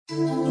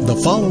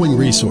The following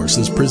resource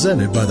is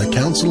presented by the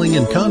Counseling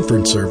and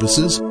Conference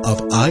Services of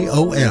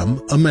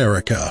IOM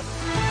America.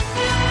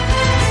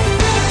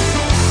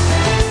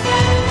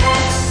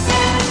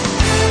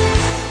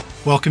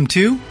 Welcome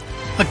to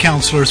A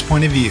Counselor's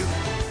Point of View.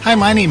 Hi,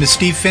 my name is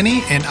Steve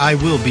Finney, and I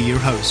will be your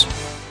host.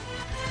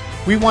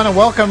 We want to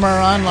welcome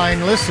our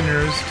online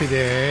listeners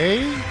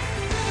today.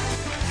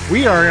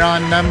 We are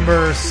on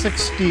number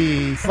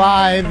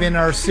 65 in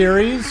our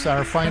series,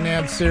 our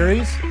finance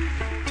series.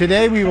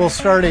 Today we will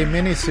start a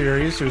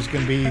mini-series. There's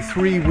going to be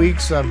 3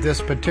 weeks of this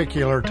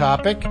particular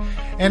topic,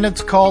 and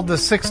it's called The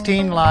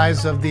 16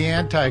 Lies of the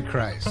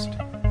Antichrist.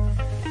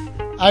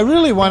 I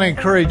really want to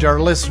encourage our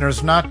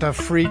listeners not to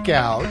freak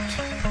out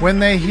when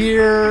they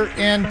hear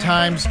end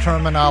times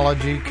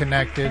terminology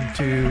connected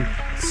to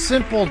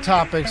simple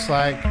topics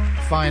like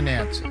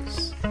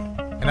finances.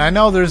 And I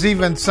know there's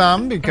even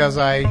some, because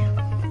I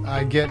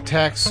get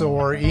texts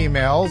or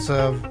emails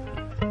of,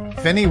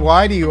 Finney,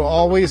 why do you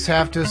always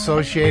have to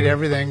associate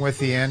everything with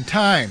the end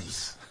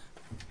times?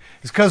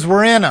 It's because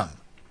we're in them.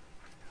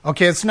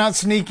 Okay, it's not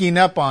sneaking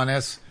up on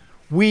us.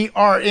 We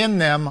are in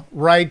them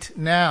right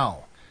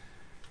now.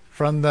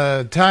 From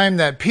the time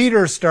that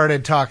Peter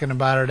started talking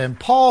about it and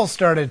Paul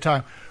started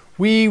talking,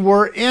 we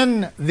were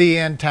in the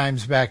end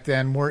times back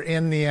then. We're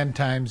in the end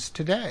times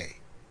today.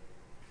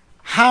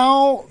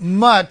 How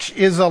much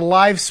is a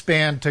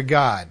lifespan to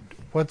God?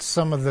 What's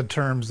some of the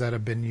terms that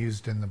have been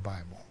used in the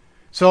Bible?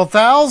 So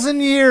 1,000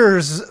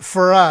 years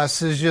for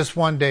us is just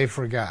one day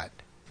for God.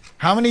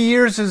 How many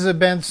years has it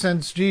been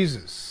since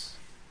Jesus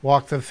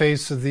walked the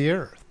face of the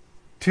earth?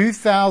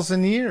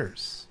 2,000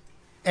 years.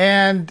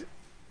 And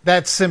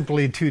that's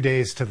simply 2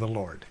 days to the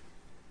Lord.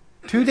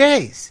 2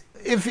 days.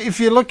 If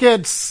you look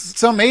at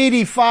some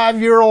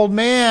 85-year-old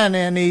man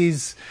and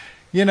he's,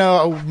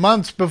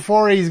 months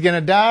before he's going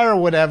to die or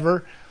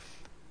whatever,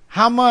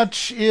 how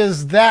much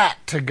is that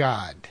to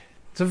God?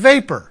 It's a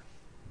vapor.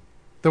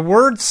 The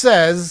Word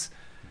says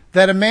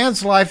that a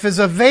man's life is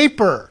a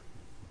vapor.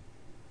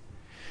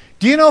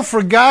 Do you know,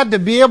 for God to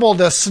be able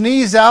to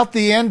sneeze out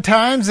the end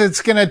times,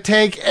 it's going to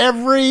take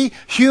every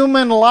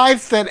human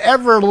life that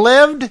ever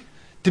lived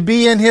to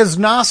be in His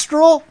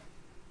nostril?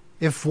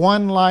 If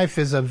one life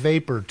is a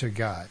vapor to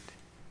God.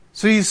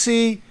 So you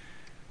see,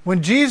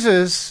 when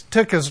Jesus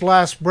took His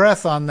last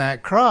breath on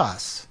that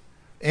cross,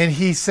 and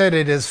He said,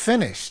 "It is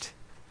finished,"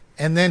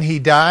 and then He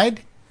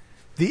died,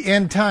 the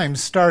end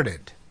times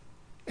started.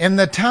 And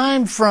the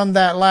time from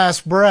that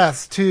last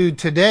breath to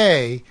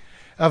today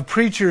of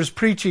preachers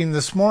preaching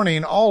this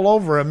morning all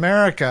over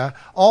America,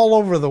 all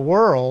over the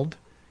world,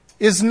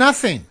 is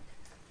nothing.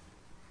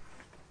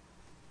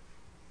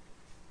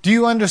 Do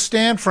you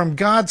understand? From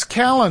God's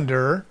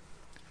calendar,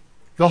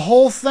 the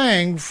whole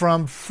thing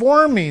from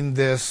forming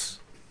this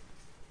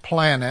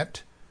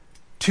planet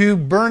to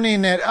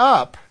burning it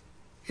up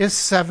is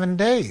 7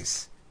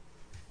 days.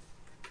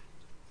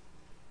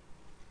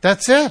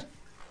 That's it.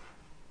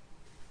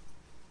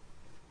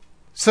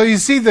 So you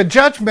see, the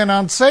judgment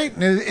on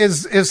Satan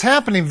is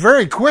happening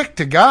very quick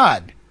to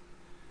God.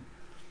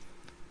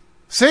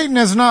 Satan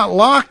is not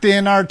locked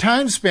in our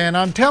time span.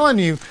 I'm telling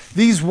you,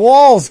 these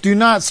walls do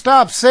not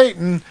stop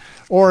Satan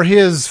or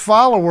his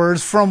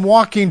followers from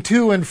walking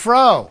to and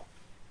fro.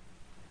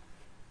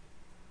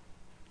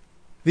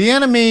 The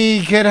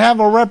enemy could have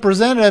a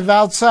representative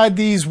outside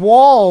these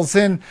walls,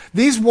 and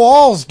these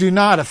walls do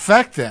not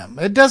affect them.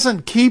 It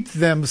doesn't keep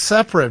them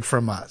separate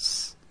from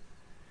us.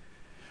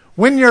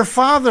 When your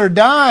father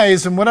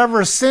dies and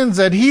whatever sins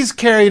that he's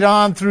carried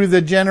on through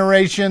the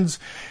generations,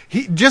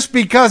 just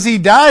because he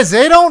dies,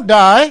 they don't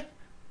die.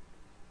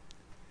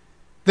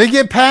 They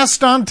get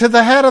passed on to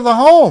the head of the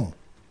home.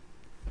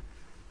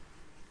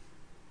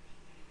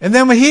 And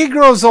then when he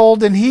grows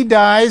old and he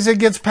dies, it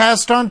gets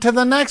passed on to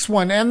the next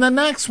one and the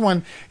next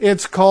one.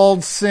 It's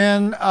called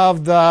sin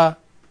of the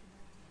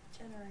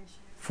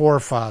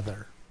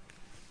forefather.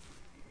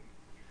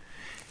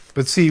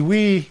 But see,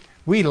 we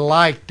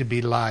like to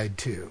be lied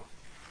to.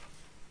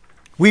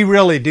 We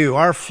really do.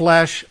 Our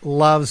flesh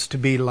loves to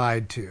be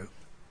lied to.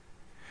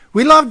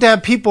 We love to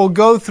have people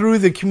go through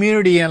the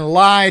community and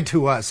lie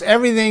to us.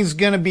 Everything's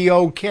going to be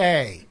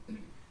okay.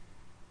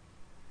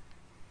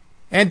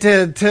 And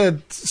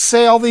to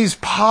say all these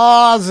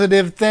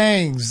positive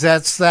things.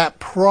 That's that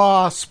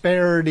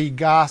prosperity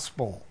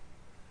gospel.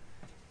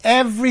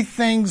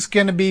 Everything's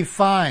going to be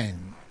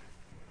fine.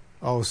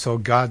 Oh, so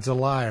God's a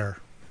liar.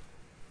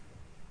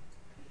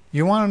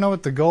 You want to know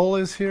what the goal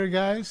is here,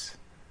 guys?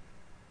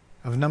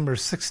 Of number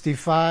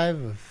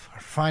 65 of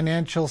our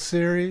financial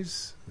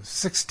series, the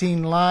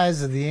 16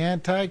 Lies of the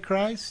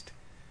Antichrist,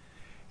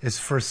 is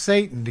for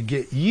Satan to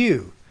get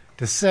you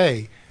to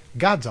say,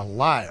 God's a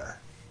liar.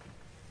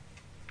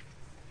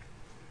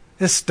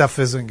 This stuff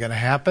isn't going to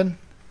happen.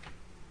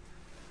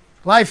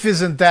 Life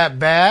isn't that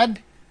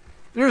bad.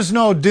 There's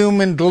no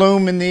doom and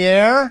gloom in the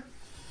air.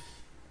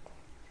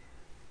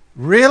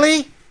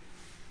 Really?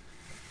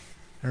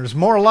 There's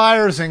more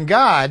liars than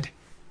God,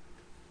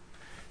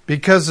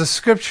 because the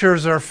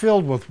scriptures are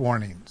filled with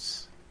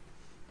warnings.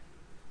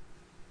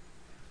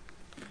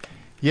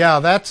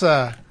 Yeah, that's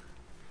a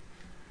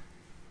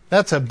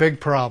That's a big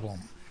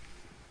problem.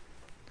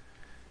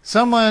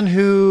 Someone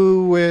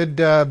who would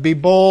be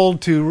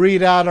bold to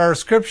read out our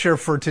scripture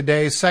for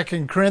today,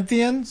 2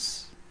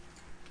 Corinthians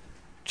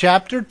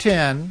chapter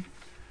 10,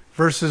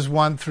 verses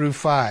 1 through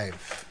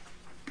 5.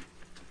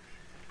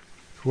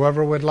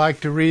 Whoever would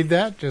like to read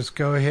that, just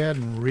go ahead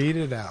and read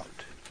it out.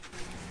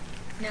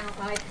 Now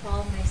I,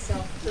 Paul,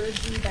 myself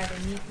urge you by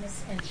the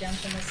meekness and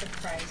gentleness of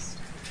Christ.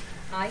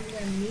 I who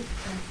am meek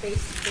when face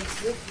to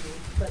face with you,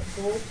 but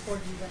bold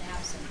toward you when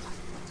absent.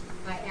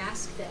 I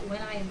ask that when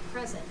I am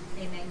present,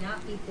 they may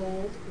not be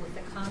bold with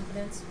the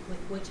confidence with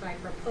which I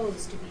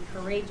propose to be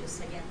courageous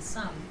against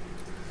some,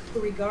 who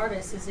regard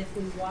us as if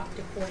we walked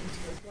according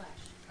to the flesh.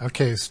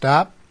 Okay,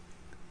 stop.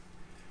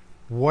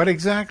 What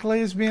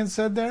exactly is being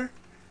said there?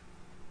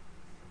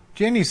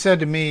 Jenny said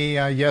to me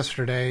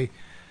yesterday,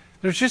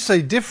 there's just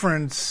a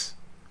difference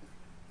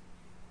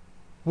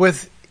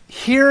with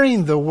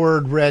hearing the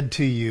word read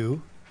to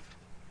you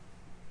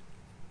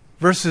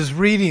versus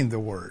reading the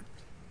word.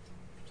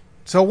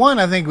 So one,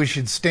 I think we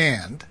should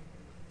stand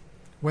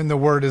when the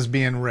word is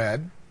being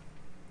read.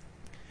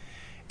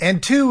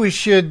 And two, we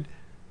should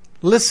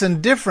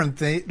listen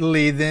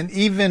differently than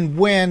even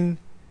when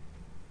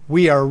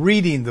we are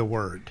reading the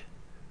word.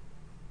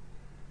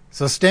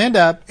 So stand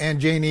up and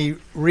Janie,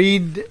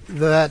 read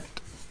that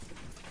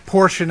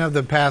portion of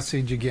the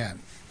passage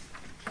again.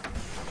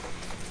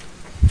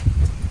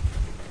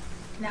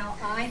 Now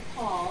I,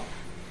 Paul,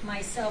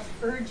 myself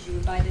urge you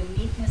by the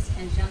meekness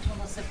and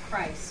gentleness of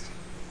Christ.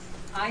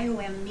 I who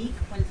am meek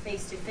when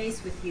face to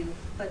face with you,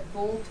 but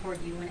bold toward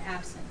you when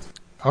absent.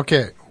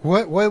 Okay,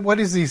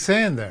 what is he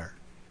saying there?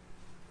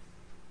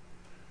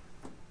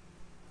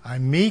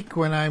 I'm meek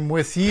when I'm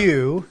with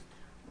you,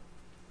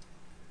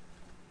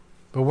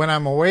 but when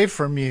I'm away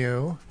from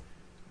you,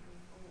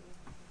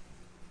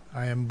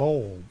 I am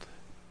bold.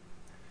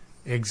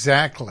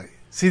 Exactly.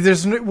 See,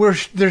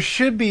 there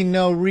should be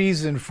no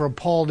reason for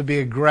Paul to be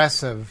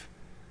aggressive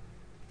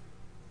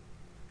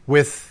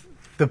with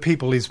the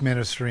people he's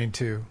ministering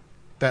to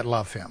that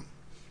love him.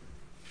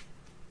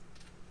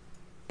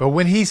 But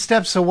when he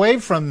steps away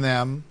from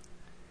them,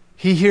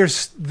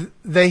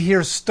 they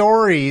hear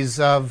stories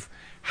of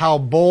how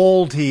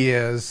bold he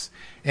is,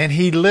 and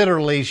he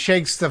literally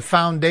shakes the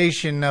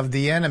foundation of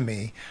the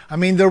enemy. I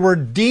mean, there were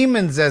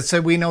demons that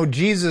said, we know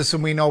Jesus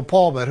and we know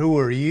Paul, but who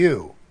are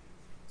you?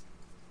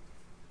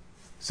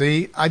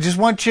 See, I just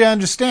want you to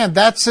understand,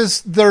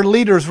 that's their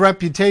leader's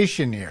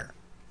reputation here.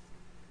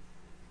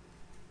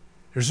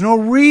 There's no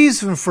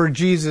reason for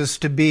Jesus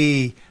to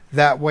be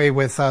that way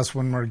with us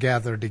when we're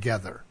gathered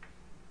together.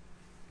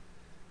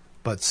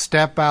 But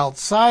step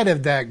outside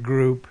of that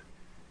group,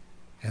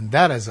 and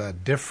that is a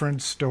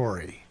different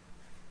story.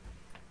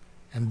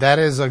 And that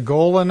is a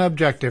goal and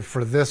objective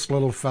for this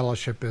little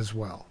fellowship as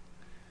well.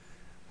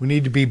 We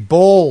need to be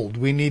bold.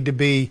 We need to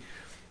be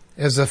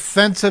as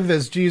offensive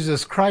as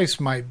Jesus Christ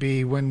might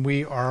be when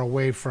we are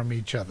away from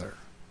each other.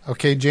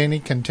 Okay, Janie,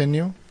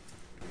 continue.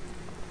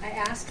 I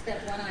ask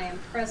that when I am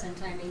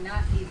present, I may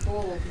not be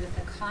bold with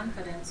the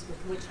confidence with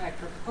which I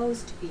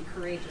propose to be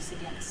courageous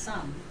against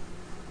some,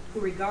 who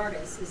regard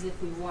us as if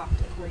we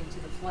walked according to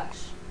the flesh.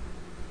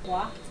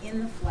 Walk in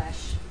the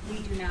flesh, we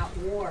do not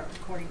war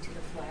according to the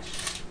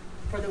flesh.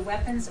 For the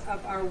weapons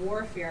of our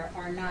warfare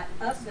are not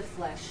of the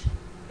flesh,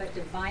 but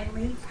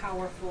divinely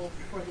powerful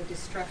for the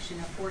destruction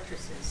of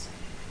fortresses.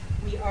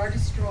 We are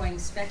destroying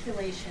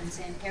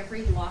speculations and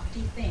every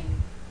lofty thing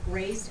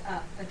raised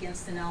up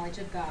against the knowledge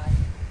of God,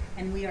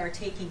 and we are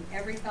taking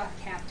every thought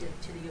captive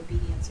to the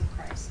obedience of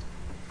Christ.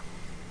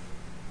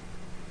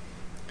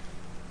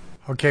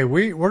 Okay,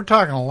 we're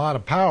talking a lot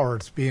of power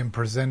that's being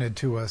presented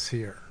to us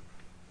here.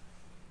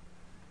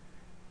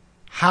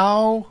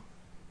 How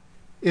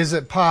is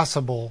it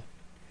possible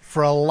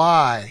for a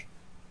lie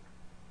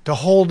to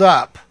hold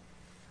up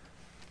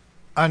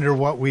under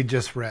what we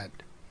just read?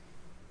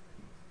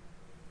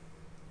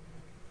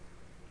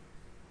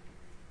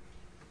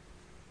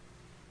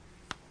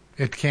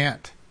 It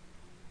can't.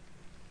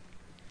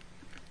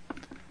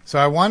 So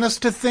I want us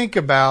to think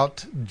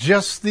about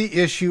just the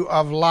issue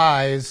of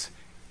lies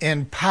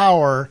and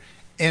power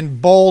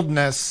and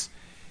boldness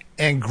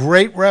and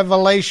great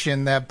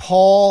revelation that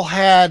Paul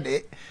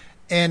had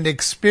and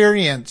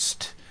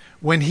experienced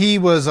when he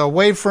was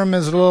away from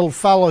his little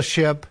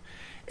fellowship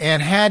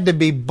and had to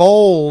be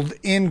bold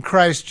in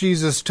Christ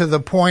Jesus to the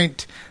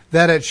point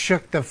that it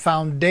shook the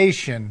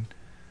foundation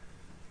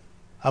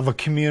of a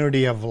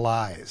community of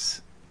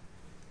lies.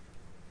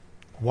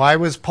 Why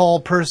was Paul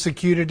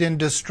persecuted and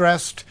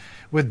distressed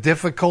with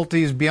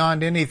difficulties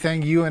beyond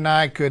anything you and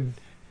I could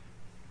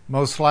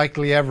most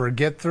likely ever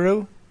get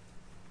through?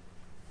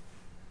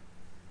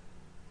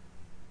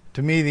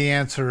 To me, the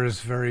answer is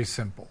very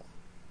simple.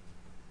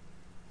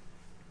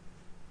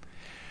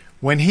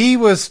 When he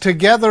was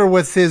together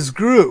with his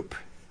group,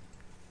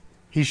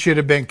 he should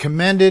have been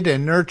commended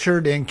and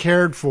nurtured and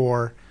cared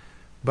for.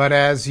 But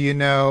as you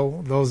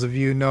know, those of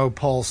you know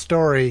Paul's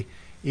story,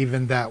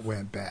 even that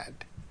went bad.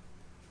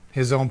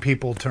 His own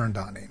people turned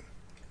on him.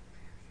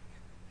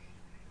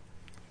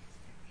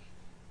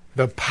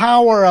 The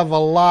power of a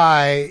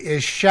lie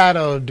is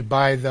shadowed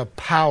by the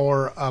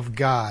power of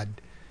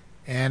God.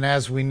 And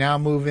as we now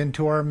move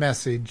into our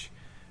message,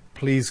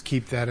 please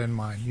keep that in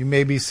mind. You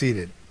may be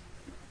seated.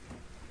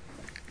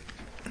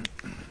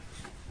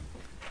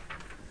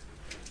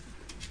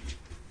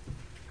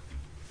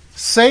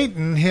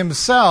 Satan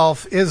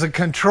himself is a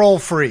control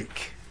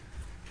freak.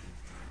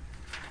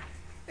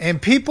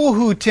 And people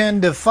who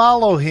tend to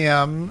follow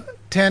him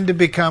tend to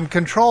become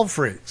control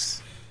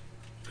freaks.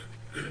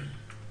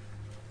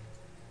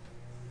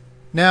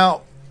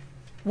 Now,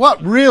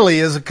 what really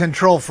is a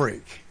control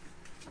freak?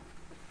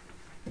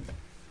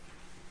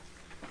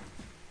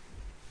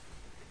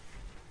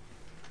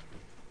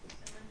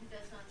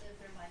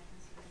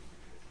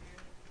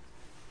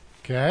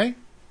 Okay?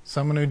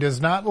 Someone who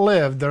does not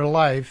live their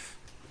life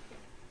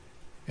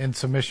in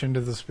submission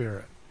to the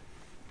Spirit.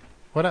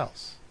 What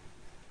else?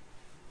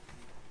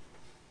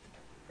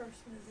 Person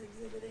is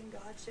exhibiting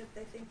godship.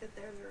 They think that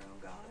they're their own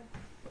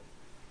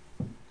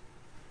God.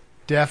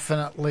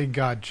 Definitely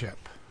godship.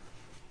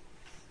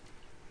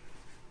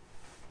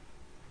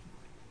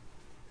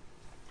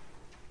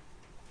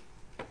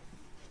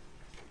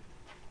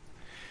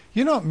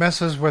 You know what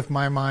messes with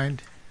my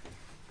mind?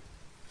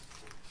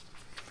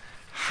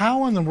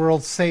 How in the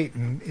world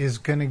Satan is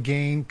going to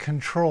gain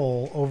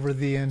control over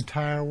the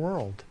entire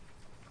world?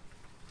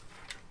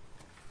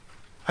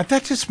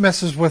 That just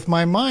messes with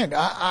my mind.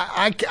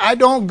 I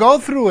don't go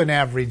through an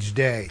average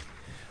day.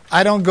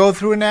 I don't go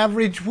through an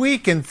average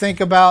week and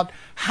think about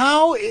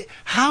how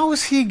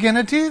is he going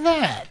to do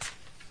that?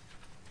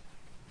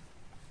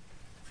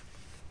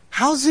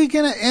 How's he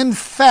going to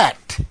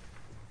infect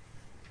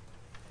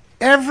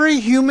every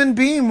human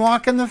being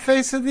walking the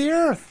face of the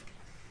earth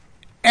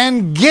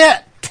and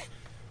get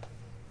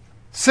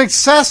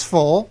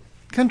successful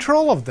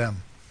control of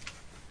them?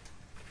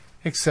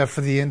 Except for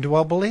the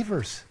indwelt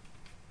believers.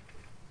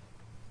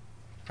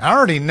 I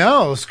already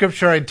know.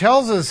 Scripture already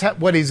tells us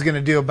what he's going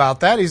to do about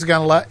that. He's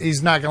not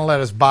going to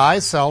let us buy,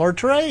 sell, or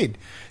trade.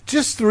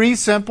 Just 3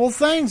 simple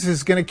things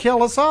is going to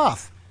kill us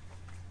off.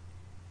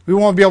 We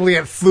won't be able to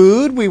get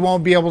food. We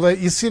won't be able to,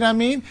 you see what I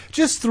mean?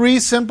 Just 3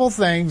 simple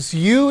things.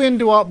 You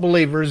indwelt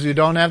believers who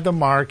don't have the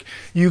mark,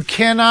 you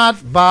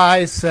cannot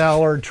buy, sell,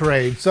 or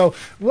trade. So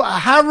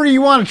however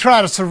you want to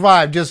try to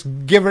survive, just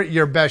give it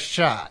your best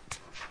shot.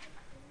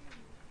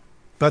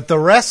 But the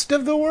rest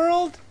of the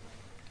world,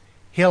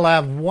 he'll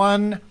have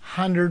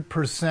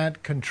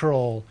 100%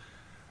 control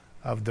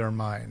of their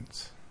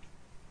minds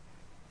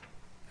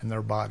and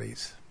their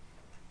bodies.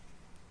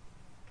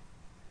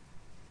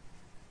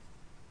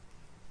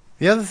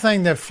 The other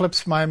thing that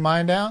flips my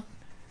mind out,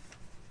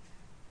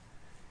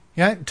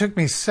 it took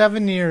me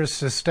 7 years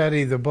to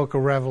study the book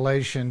of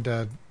Revelation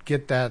to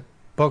get that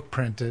book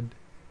printed.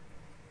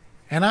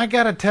 And I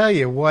got to tell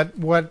you,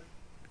 what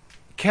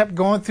kept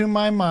going through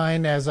my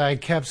mind as I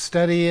kept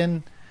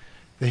studying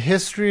the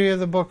history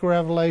of the book of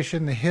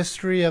Revelation, the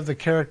history of the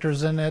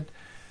characters in it,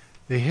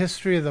 the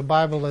history of the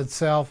Bible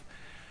itself,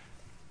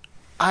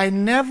 I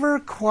never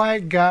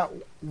quite got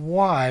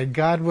why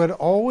God would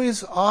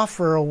always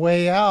offer a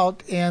way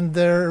out, and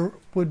there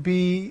would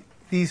be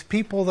these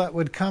people that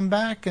would come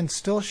back and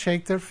still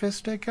shake their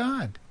fist at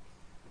God.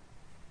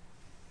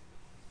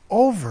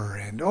 Over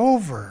and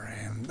over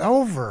and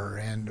over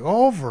and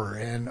over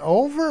and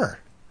over.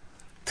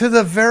 To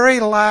the very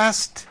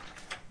last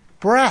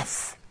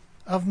breath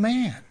of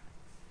man.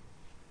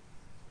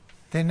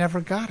 They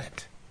never got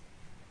it.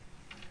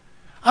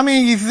 I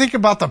mean, you think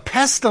about the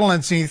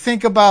pestilence, and you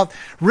think about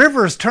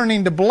rivers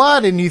turning to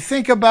blood, and you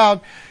think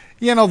about,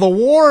 the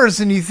wars,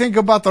 and you think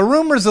about the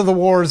rumors of the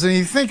wars, and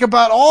you think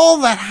about all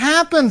that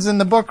happens in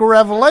the book of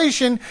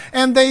Revelation,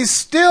 and they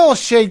still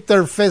shake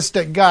their fist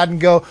at God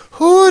and go,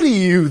 who do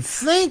you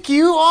think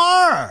you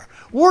are?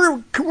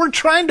 We're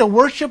trying to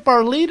worship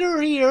our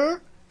leader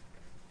here,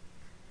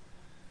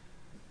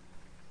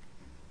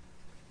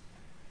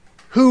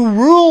 who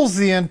rules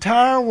the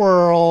entire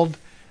world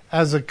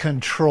as a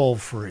control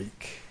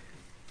freak.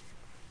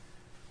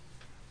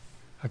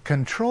 A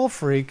control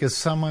freak is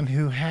someone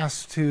who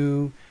has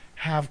to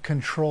have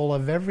control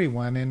of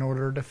everyone in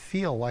order to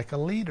feel like a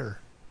leader.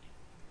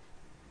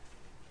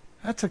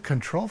 That's a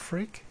control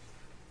freak.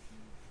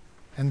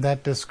 And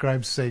that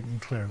describes Satan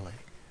clearly.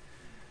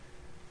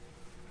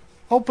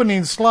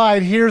 Opening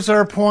slide, here's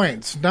our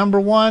points. Number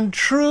 1,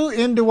 true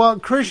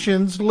indwelt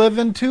Christians live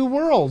in 2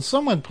 worlds.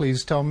 Someone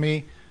please tell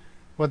me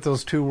what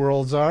those 2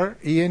 worlds are.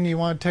 Ian, you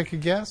want to take a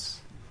guess?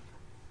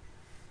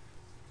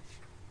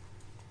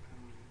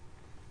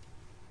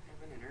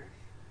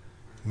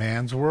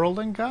 Man's world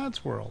and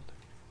God's world.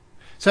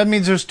 So that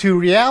means there's 2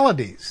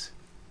 realities.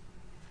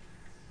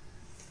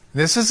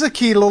 This is a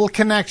key little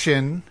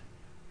connection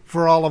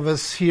for all of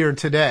us here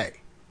today.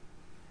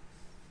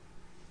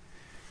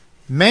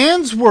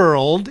 Man's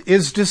world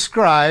is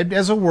described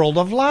as a world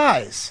of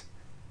lies.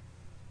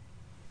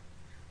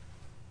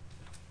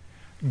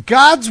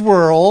 God's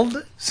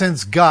world,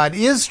 since God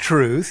is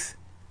truth,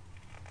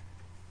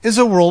 is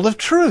a world of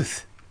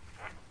truth.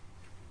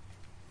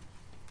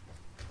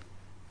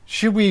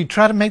 Should we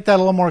try to make that a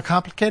little more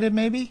complicated,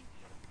 maybe?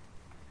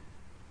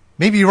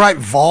 Maybe write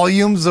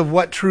volumes of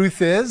what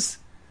truth is.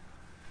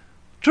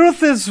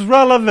 Truth is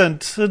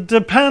relevant. It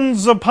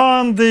depends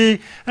upon the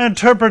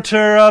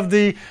interpreter of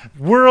the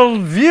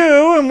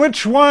worldview in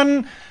which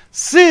one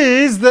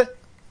sees that.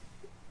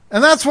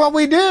 And that's what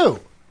we do.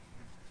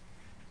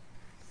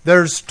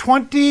 There's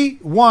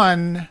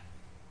 21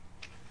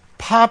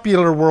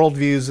 popular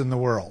worldviews in the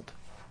world.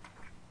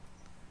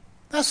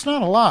 That's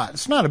not a lot.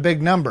 It's not a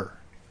big number.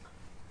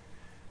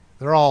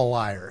 They're all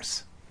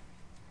liars.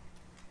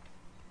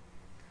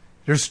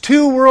 There's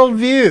two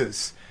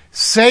worldviews.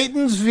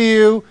 Satan's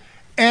view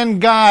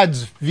and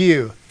God's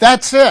view.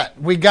 That's it.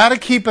 We got to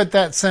keep it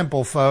that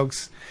simple,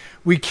 folks.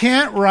 We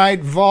can't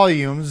write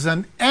volumes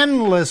and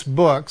endless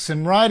books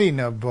and writing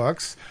of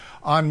books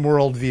on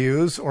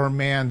worldviews or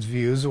man's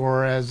views,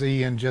 or as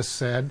Ian just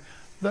said,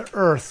 the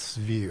earth's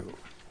view.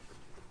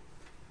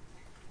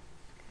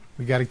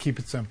 We got to keep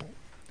it simple.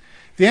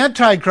 The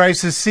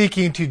Antichrist is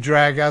seeking to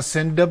drag us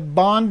into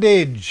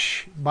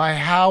bondage by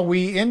how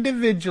we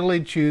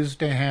individually choose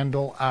to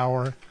handle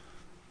our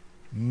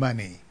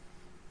money.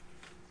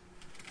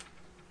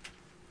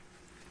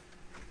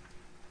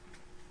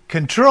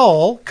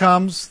 Control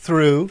comes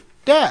through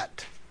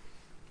debt.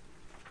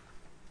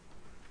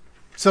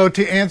 So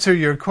to answer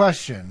your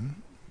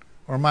question,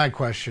 or my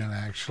question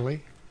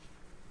actually,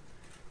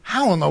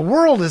 how in the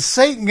world is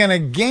Satan going to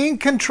gain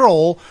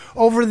control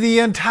over the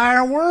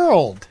entire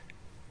world?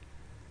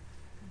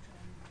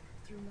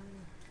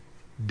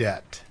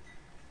 Debt.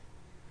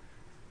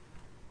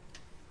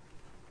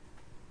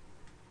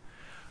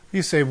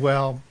 You say,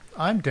 well,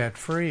 I'm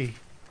debt-free.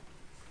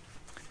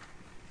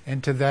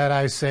 And to that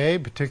I say,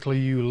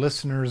 particularly you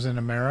listeners in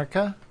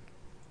America,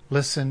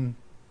 listen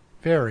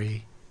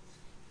very,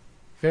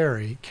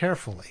 very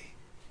carefully.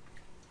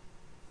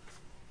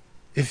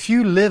 If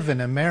you live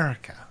in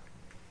America,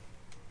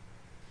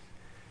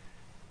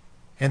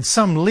 and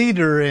some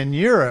leader in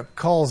Europe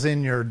calls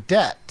in your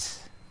debt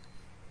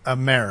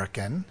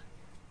American,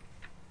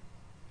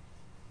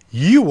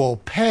 you will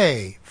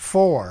pay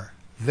for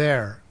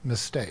their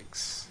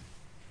mistakes,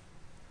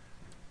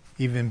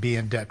 even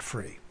being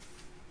debt-free.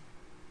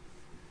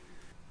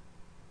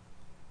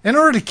 In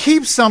order to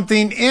keep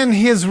something in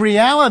his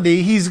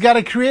reality, he's got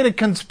to create a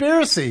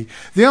conspiracy.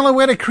 The only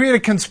way to create a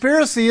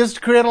conspiracy is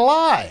to create a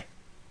lie.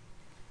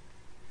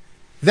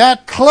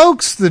 That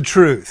cloaks the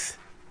truth.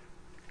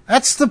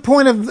 That's the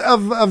point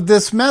of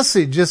this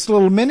message, this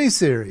little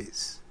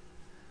mini-series.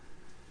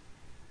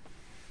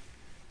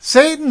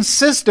 Satan's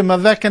system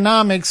of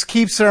economics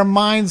keeps our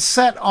minds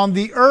set on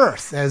the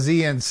earth, as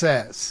Ian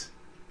says.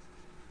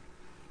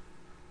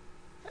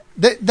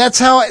 That's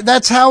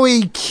how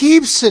he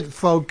keeps it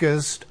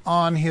focused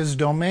on his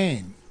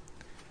domain.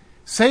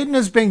 Satan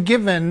has been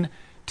given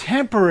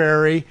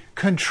temporary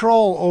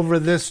control over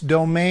this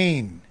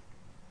domain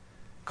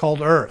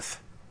called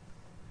earth.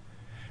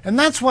 And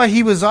that's why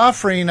he was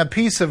offering a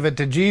piece of it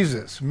to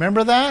Jesus.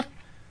 Remember that?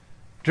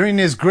 During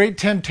his great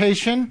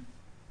temptation?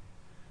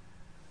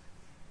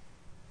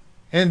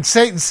 And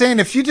Satan saying,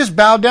 if you just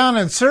bow down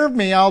and serve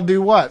me, I'll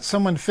do what?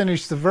 Someone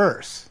finish the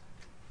verse.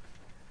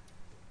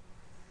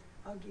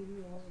 I'll give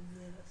you all of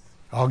this.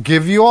 I'll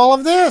give you all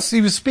of this.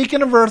 He was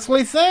speaking of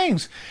earthly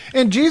things.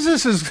 And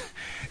Jesus is,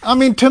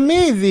 to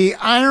me, the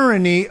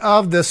irony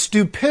of the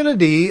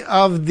stupidity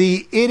of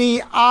the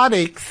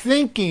idiotic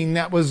thinking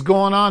that was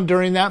going on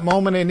during that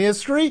moment in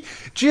history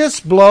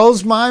just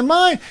blows my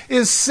mind.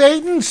 Is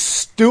Satan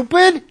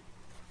stupid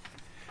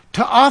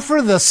to offer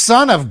the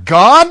Son of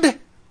God,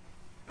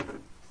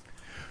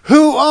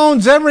 who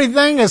owns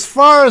everything as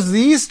far as the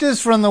east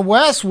is from the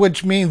west,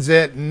 which means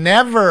it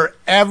never,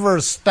 ever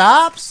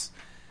stops?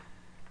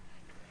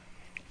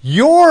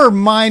 Your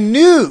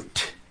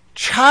minute,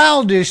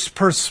 childish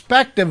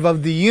perspective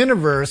of the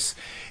universe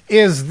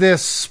is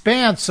this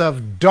expanse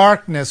of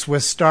darkness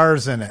with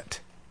stars in it.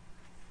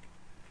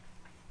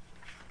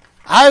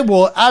 I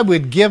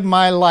would give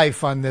my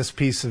life on this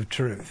piece of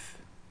truth.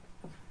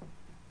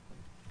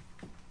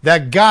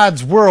 That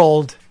God's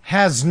world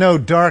has no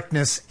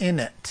darkness in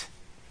it.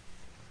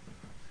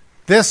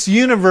 This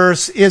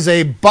universe is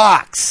a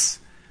box.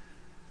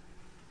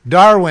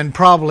 Darwin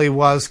probably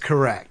was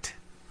correct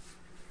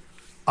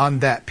on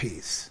that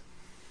piece.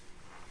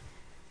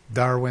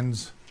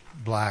 Darwin's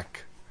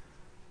black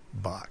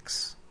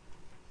box.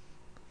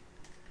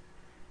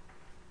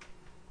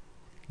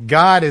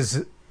 God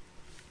is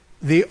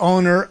the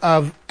owner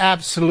of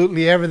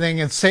absolutely everything,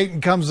 and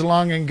Satan comes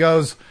along and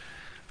goes,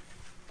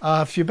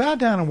 if you bow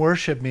down and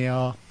worship me,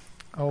 I'll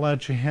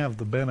let you have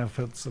the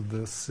benefits of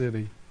this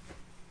city.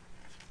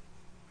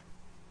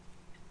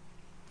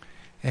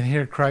 And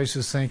here Christ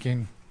is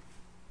thinking,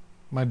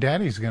 my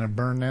daddy's going to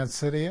burn that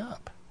city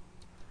up.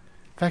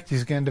 In fact,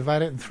 he's going to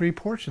divide it in 3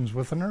 portions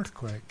with an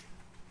earthquake.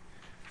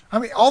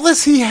 All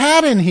this he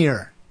had in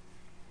here.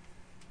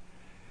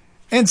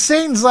 And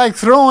Satan's like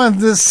throwing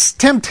this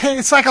temptation.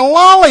 It's like a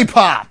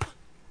lollipop.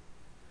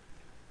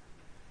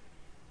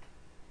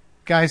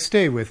 Guys,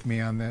 stay with me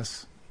on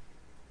this.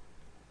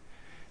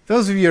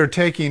 Those of you who are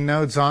taking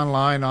notes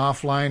online,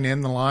 offline,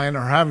 in the line,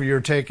 or however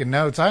you're taking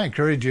notes, I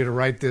encourage you to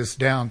write this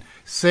down.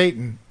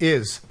 Satan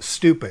is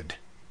stupid.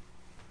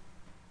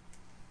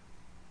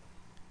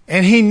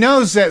 And he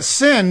knows that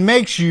sin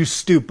makes you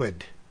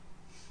stupid.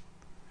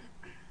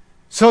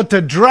 So to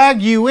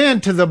drag you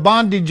into the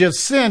bondage of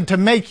sin, to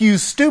make you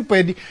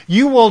stupid,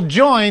 you will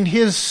join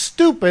his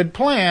stupid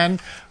plan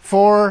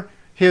for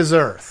his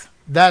earth.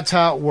 That's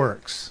how it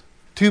works.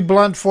 Too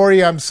blunt for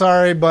you, I'm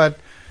sorry, but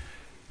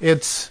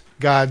it's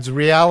God's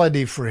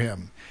reality for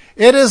him.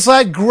 It is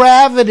like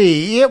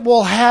gravity. It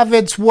will have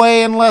its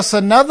way unless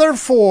another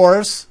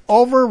force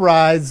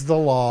overrides the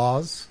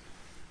laws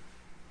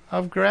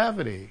of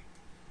gravity.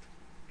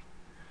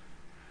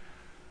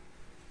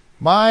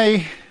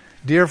 My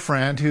dear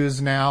friend, who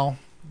is now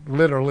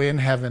literally in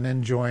heaven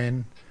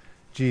enjoying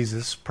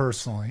Jesus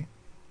personally,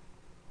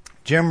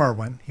 Jim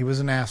Irwin, he was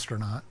an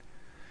astronaut.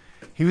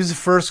 He was the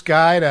first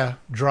guy to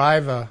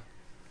drive a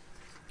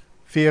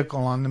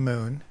vehicle on the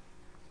moon.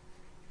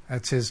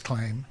 That's his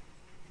claim.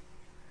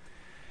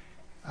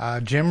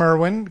 Jim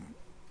Irwin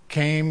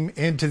came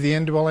into the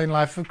indwelling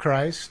life of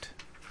Christ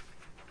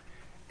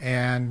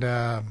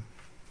and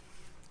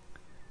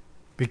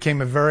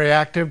became a very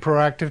active,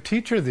 proactive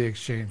teacher of the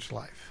exchange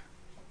life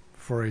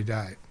before he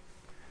died.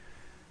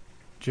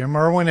 Jim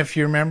Irwin, if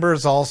you remember,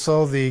 is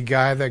also the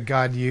guy that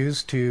God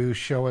used to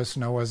show us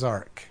Noah's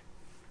Ark.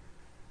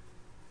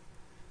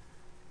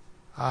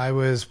 I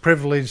was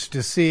privileged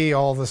to see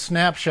all the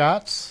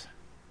snapshots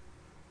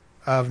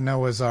of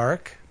Noah's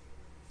Ark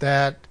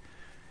that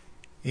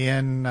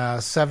in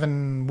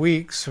 7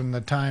 weeks from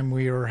the time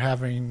we were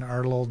having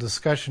our little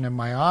discussion in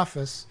my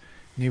office,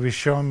 and he was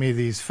showing me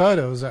these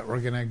photos that were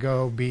going to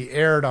go be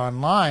aired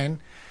online.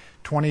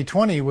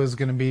 2020 was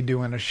going to be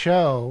doing a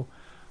show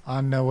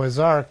on Noah's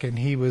Ark, and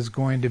he was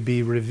going to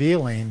be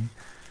revealing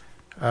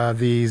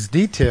these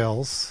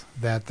details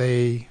that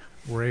they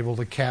were able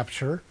to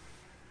capture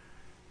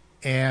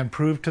and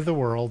prove to the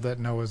world that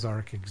Noah's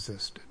Ark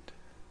existed.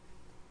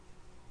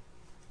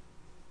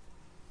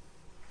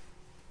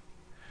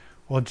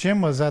 Well,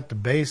 Jim was at the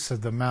base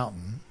of the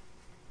mountain,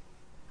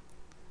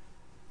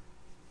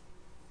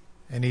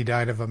 and he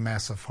died of a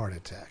massive heart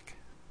attack.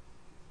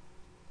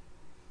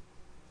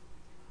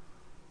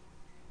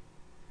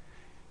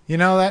 You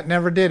know, that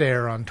never did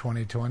air on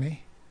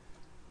 2020.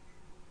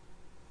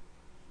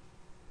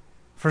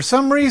 For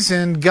some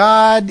reason,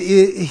 God,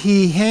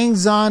 he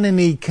hangs on and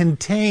he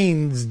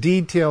contains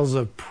details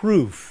of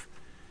proof.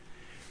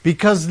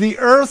 Because the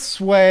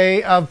earth's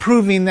way of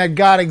proving that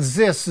God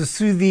exists is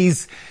through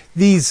these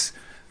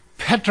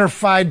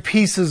petrified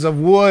pieces of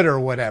wood or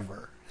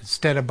whatever,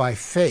 instead of by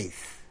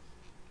faith.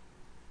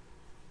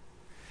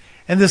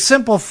 And the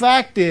simple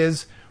fact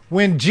is,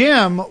 when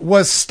Jim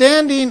was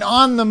standing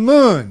on the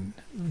moon,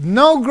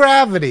 no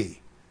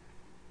gravity.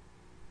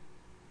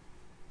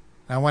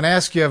 I want to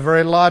ask you a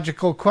very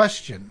logical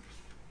question.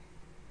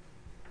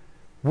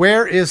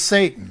 Where is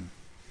Satan?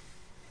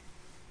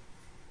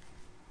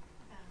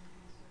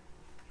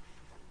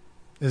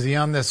 Is he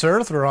on this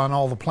earth or on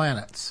all the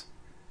planets?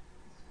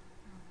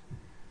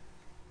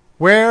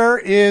 Where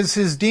is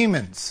his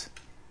demons?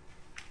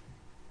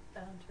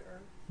 Bound to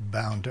earth.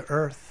 Bound to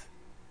earth.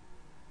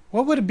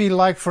 What would it be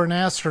like for an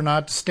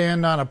astronaut to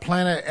stand on a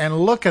planet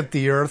and look at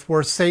the earth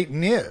where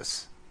Satan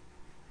is?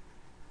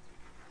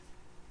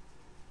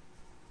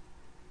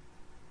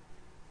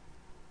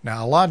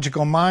 Now, a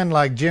logical mind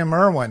like Jim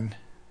Irwin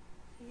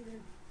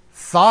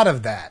thought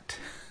of that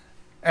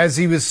as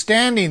he was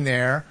standing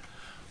there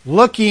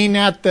looking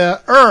at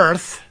the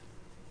earth,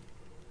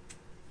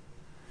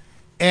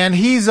 and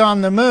he's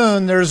on the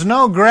moon. There's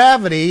no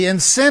gravity,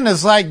 and sin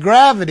is like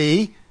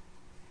gravity,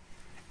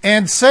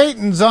 and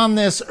Satan's on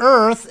this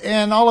earth,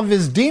 and all of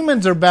his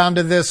demons are bound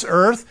to this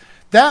earth.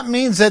 That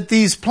means that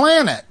these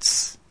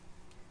planets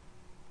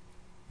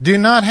do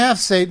not have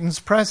Satan's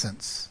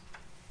presence.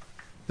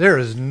 There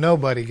is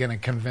nobody going to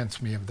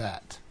convince me of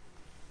that.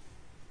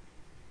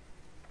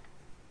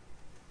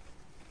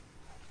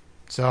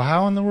 So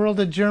how in the world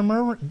did Jim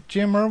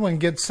Irwin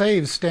get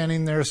saved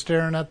standing there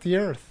staring at the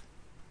earth?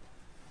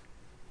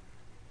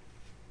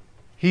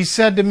 He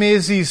said to me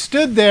as he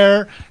stood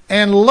there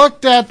and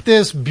looked at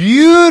this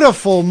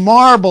beautiful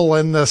marble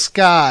in the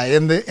sky,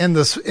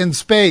 in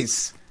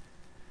space,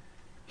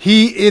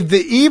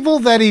 the evil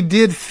that he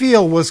did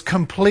feel was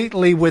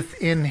completely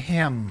within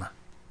him.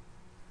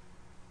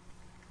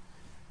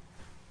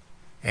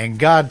 And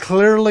God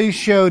clearly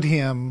showed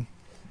him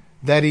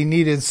that he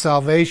needed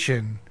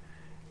salvation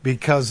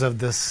because of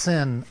the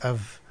sin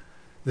of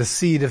the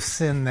seed of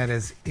sin that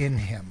is in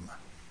him.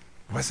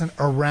 It wasn't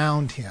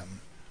around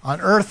him.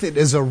 On earth it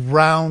is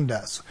around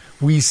us.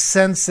 We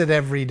sense it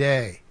every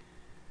day.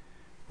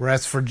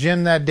 Whereas for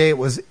Jim that day it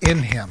was in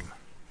him.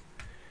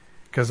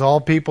 Because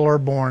all people are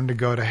born to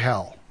go to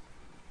hell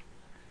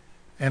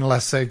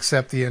unless they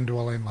accept the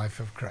indwelling life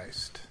of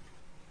Christ.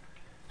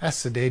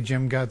 That's the day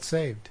Jim got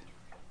saved.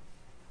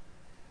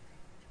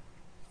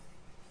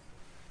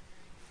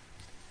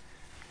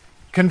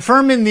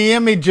 Confirming the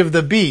image of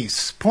the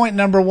beast. Point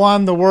number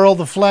 1, the world,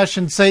 the flesh,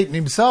 and Satan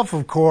himself,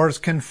 of course,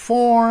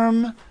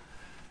 conform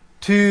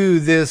to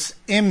this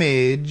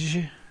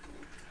image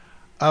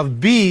of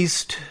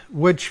beast,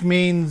 which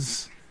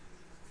means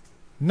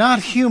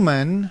not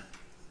human,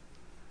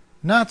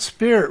 not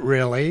spirit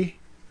really.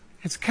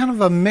 It's kind of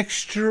a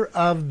mixture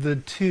of the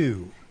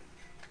two.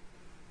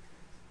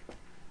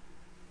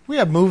 We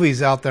have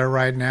movies out there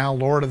right now,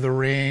 Lord of the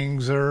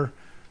Rings or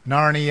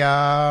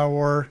Narnia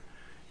or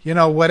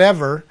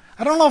whatever.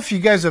 I don't know if you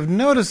guys have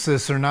noticed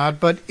this or not,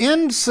 but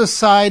in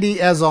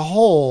society as a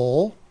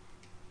whole,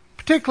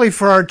 particularly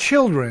for our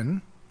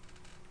children,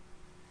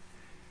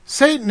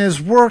 Satan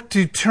has worked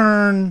to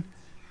turn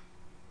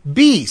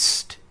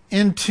beast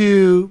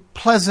into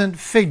pleasant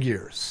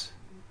figures.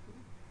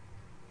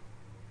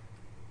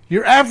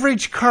 Your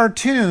average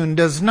cartoon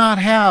does not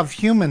have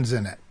humans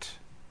in it.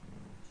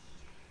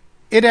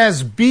 It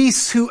has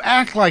beasts who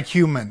act like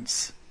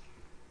humans.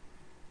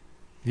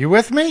 You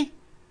with me?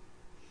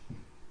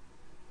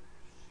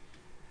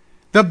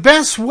 The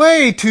best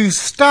way to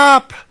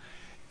stop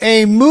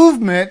a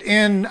movement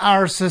in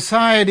our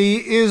society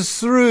is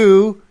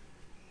through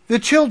the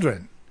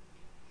children.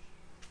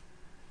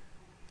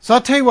 So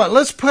I'll tell you what,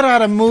 let's put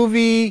out a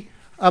movie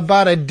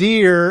about a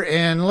deer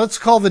and let's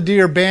call the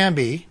deer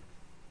Bambi.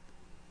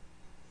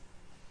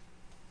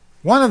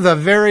 One of the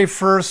very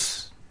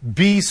first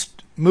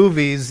beast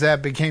movies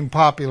that became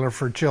popular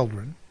for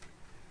children.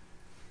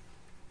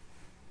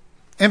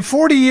 And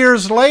 40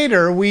 years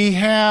later, we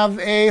have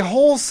a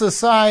whole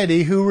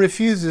society who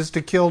refuses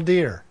to kill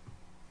deer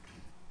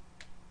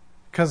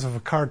because of a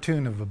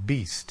cartoon of a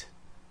beast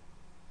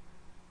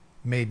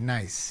made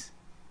nice.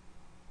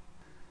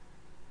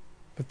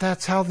 But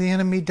that's how the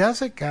enemy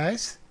does it,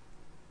 guys.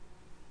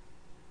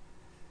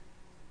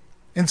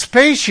 And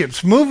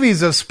spaceships,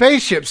 movies of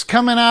spaceships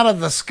coming out of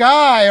the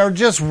sky are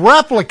just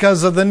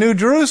replicas of the New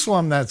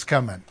Jerusalem that's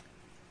coming.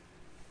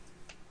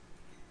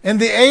 And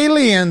the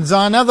aliens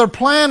on other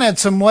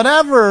planets and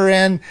whatever,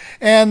 and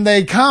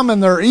they come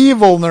and they're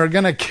evil and they're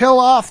going to kill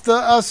off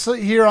us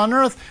here on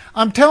Earth.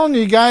 I'm telling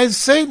you guys,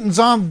 Satan's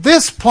on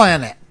this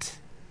planet.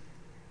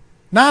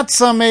 Not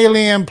some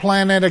alien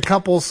planet a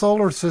couple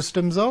solar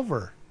systems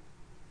over.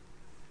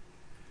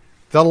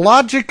 The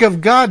logic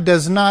of God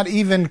does not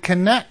even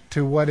connect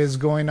to what is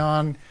going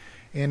on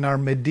in our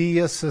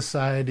media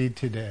society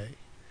today.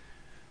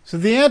 So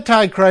the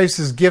Antichrist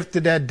is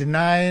gifted at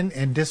denying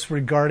and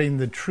disregarding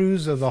the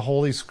truths of the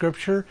Holy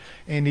Scripture,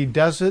 and he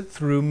does it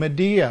through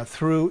media,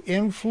 through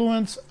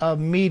influence of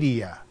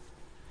media.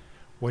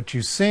 What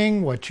you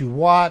sing, what you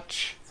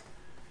watch,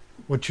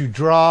 what you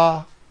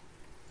draw,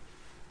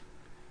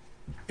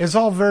 is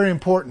all very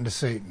important to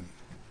Satan.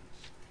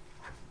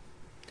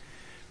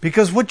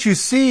 Because what you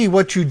see,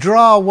 what you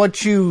draw,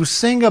 what you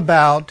sing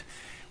about,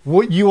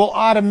 you will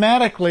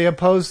automatically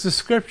oppose the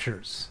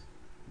Scriptures.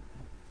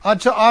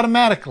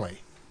 Automatically.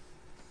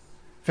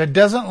 If it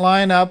doesn't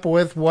line up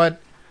with what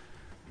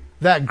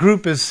that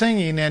group is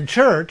singing in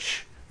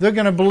church, they're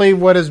going to believe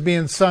what is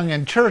being sung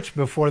in church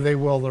before they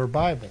will their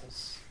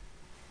Bibles.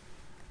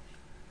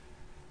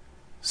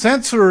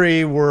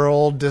 Sensory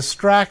world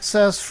distracts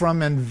us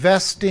from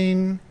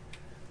investing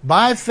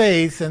by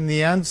faith in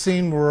the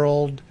unseen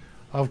world,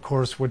 of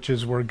course, which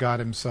is where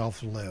God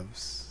Himself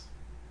lives.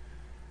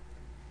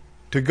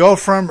 To go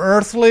from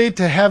earthly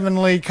to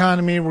heavenly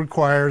economy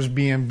requires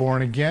being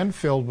born again,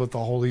 filled with the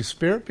Holy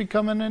Spirit,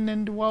 becoming an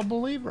indwelt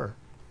believer.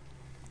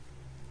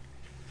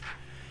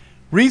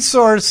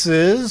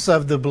 Resources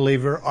of the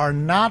believer are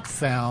not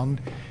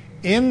found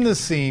in the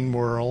seen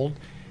world,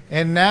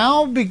 and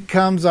now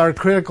becomes our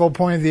critical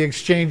point of the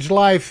exchange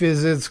life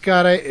is it's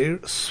got to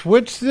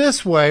switch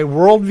this way.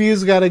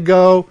 Worldview's got to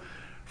go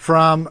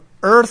from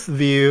earth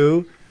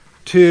view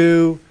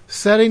to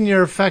setting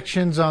your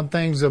affections on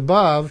things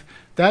above.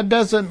 That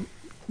doesn't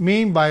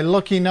mean by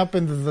looking up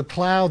into the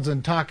clouds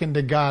and talking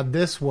to God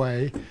this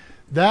way.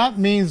 That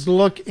means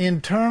look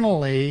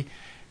internally.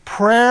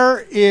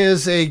 Prayer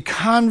is a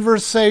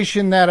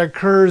conversation that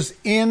occurs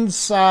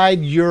inside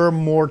your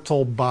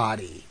mortal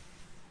body.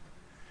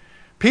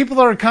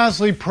 People are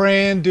constantly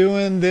praying,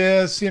 doing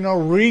this,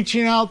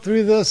 reaching out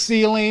through the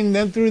ceiling,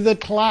 then through the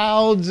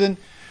clouds, and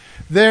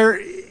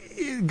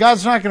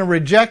God's not going to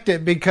reject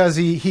it because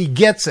He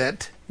gets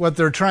it, what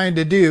they're trying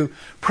to do.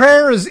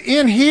 Prayer is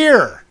in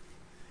here.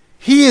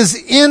 He is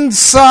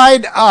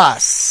inside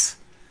us.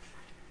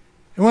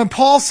 And when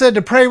Paul said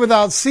to pray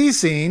without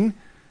ceasing,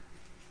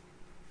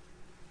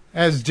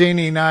 as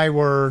Janie and I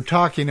were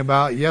talking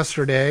about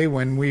yesterday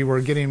when we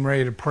were getting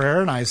ready to pray,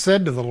 and I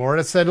said to the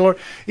Lord, Lord,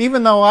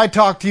 even though I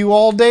talk to you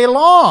all day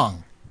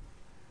long,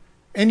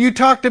 and you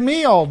talk to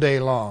me all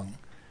day long,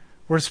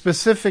 we're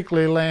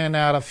specifically laying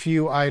out a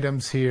few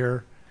items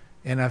here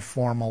in a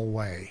formal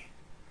way.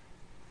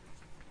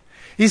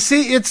 You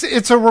see,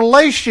 it's a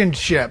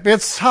relationship.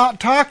 It's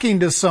talking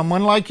to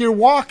someone like you're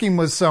walking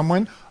with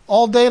someone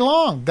all day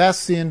long.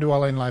 That's the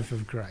indwelling life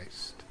of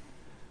Christ.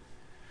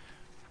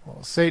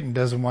 Well, Satan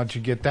doesn't want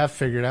you to get that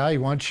figured out. He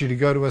wants you to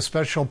go to a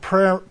special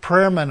prayer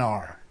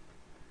seminar,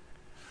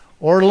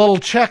 or little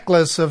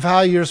checklists of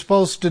how you're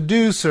supposed to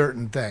do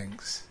certain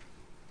things.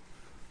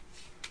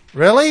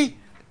 Really?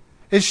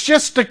 It's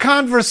just a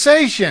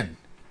conversation.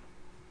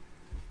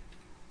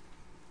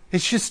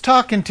 It's just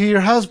talking to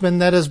your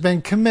husband that has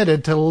been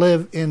committed to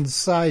live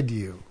inside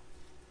you.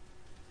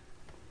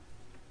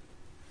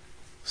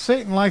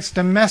 Satan likes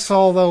to mess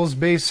all those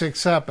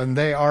basics up, and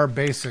they are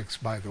basics,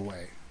 by the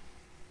way.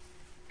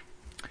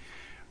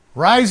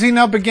 Rising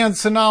up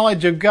against the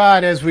knowledge of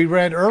God, as we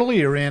read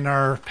earlier in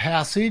our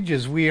passage,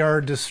 as we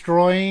are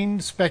destroying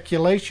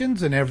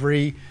speculations and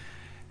every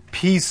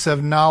piece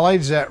of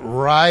knowledge that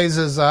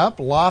rises up,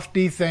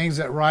 lofty things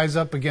that rise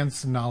up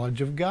against the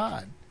knowledge of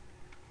God.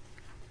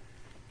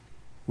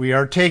 We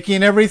are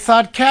taking every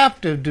thought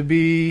captive to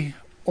be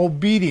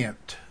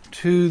obedient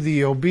to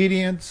the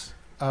obedience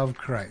of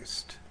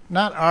Christ.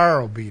 Not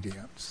our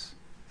obedience,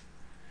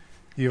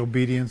 the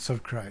obedience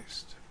of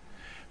Christ.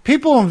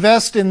 People who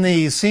invest in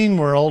the seen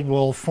world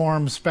will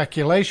form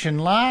speculation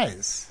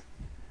lies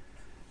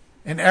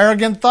and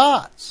arrogant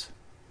thoughts,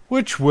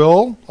 which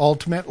will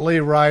ultimately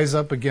rise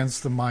up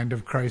against the mind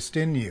of Christ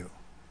in you.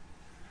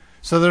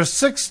 So there's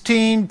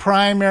 16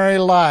 primary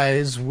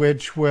lies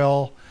which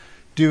will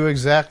do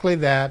exactly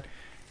that,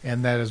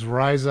 and that is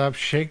rise up,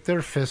 shake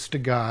their fist to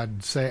God,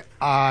 and say,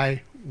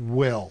 I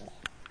will.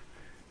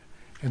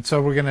 And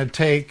so we're going to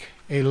take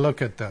a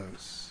look at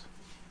those.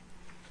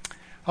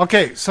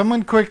 Okay,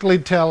 someone quickly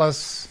tell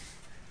us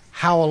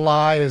how a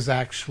lie is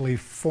actually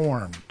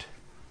formed.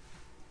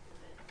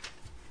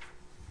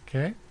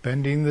 Okay,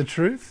 bending the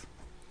truth.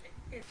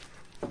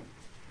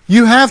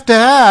 You have to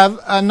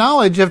have a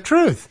knowledge of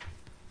truth.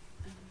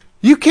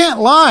 You can't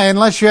lie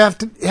unless you have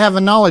to have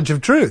a knowledge of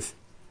truth.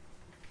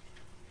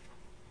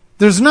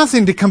 There's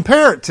nothing to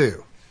compare it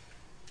to.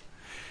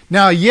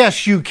 Now,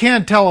 yes, you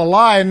can tell a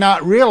lie and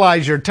not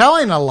realize you're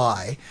telling a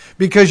lie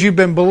because you've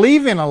been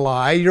believing a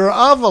lie, you're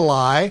of a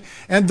lie,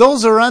 and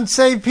those are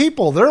unsaved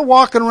people. They're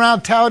walking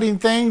around touting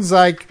things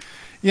like,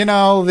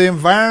 the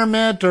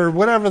environment or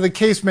whatever the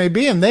case may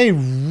be, and they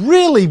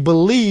really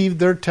believe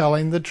they're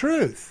telling the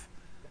truth.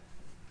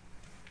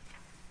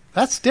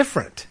 That's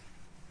different.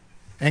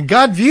 And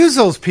God views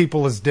those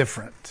people as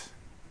different.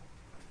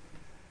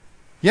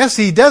 Yes,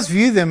 He does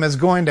view them as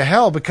going to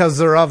hell because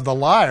they're of the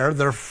liar,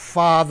 they're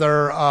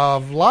father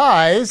of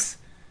lies.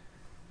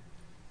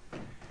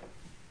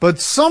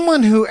 But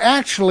someone who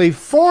actually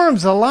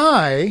forms a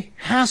lie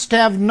has to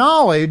have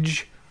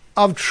knowledge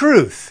of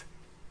truth.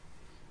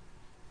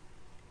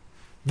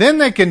 Then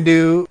they can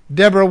do,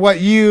 Deborah,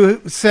 what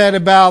you said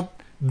about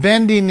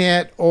bending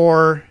it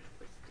or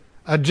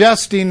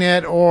adjusting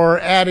it or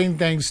adding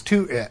things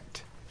to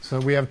it. So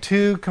we have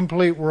two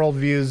complete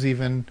worldviews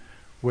even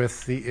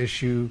with the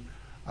issue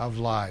of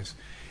lies.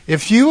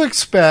 If you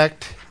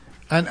expect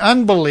an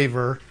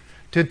unbeliever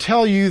to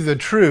tell you the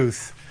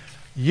truth,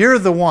 you're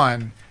the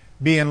one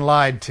being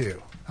lied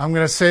to. I'm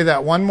going to say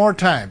that one more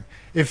time.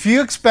 If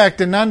you expect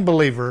an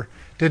unbeliever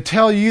to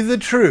tell you the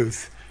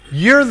truth,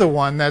 you're the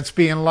one that's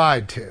being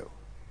lied to.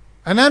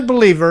 An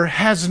unbeliever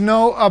has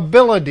no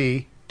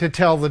ability to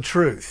tell the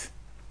truth.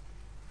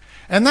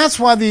 And that's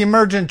why the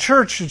emergent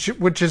church,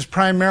 which is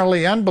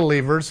primarily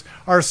unbelievers,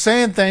 are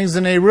saying things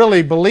and they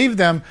really believe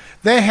them.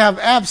 They have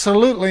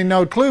absolutely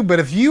no clue. But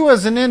if you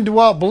as an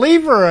indwelt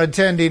believer are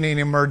attending an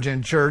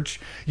emergent church,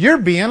 you're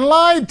being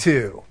lied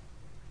to.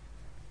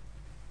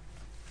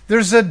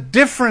 There's a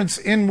difference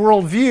in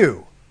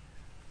worldview.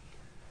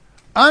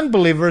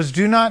 Unbelievers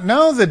do not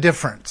know the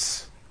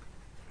difference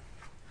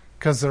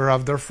because they're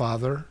of their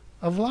father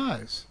of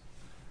lies.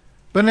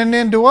 But an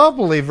indwelt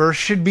believer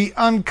should be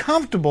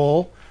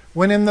uncomfortable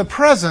when in the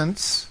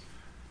presence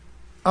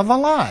of a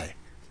lie.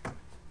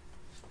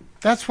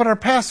 That's what our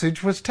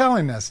passage was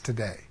telling us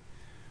today.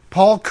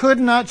 Paul could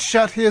not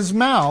shut his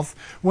mouth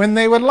when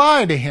they would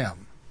lie to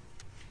him.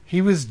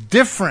 He was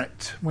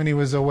different when he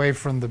was away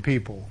from the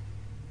people.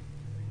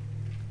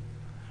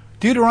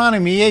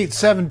 Deuteronomy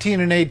 8:17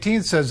 and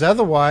 18 says,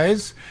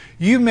 otherwise,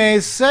 you may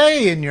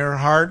say in your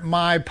heart,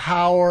 my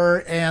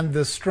power and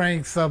the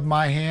strength of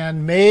my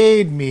hand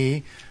made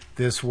me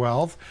this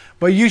wealth.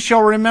 But you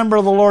shall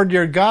remember the Lord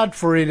your God,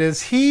 for it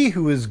is He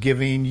who is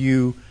giving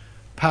you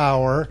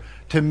power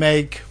to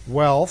make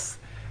wealth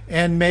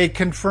and may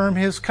confirm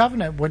His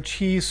covenant, which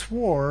He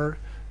swore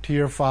to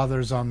your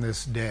fathers on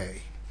this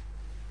day.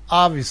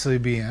 Obviously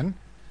being,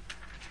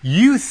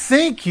 you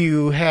think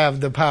you have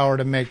the power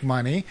to make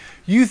money.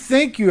 You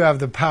think you have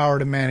the power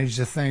to manage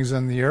the things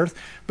on the earth.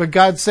 But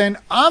God's saying,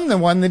 I'm the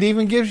one that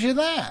even gives you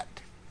that.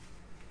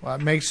 Well,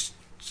 it makes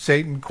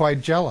Satan quite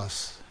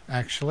jealous,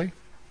 actually.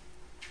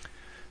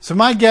 So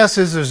my guess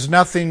is there's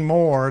nothing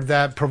more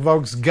that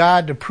provokes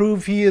God to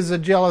prove He is a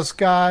jealous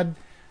God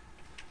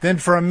than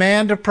for a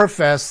man to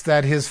profess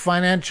that his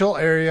financial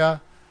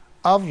area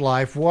of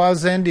life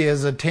was and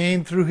is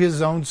attained through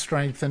his own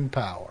strength and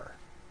power.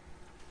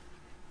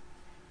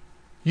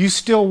 You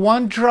steal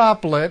one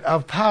droplet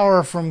of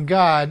power from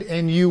God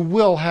and you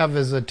will have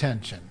His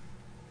attention.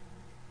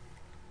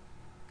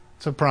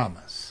 It's a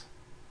promise.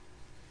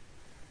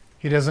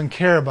 He doesn't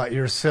care about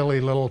your silly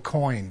little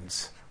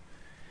coins.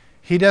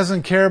 He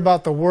doesn't care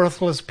about the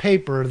worthless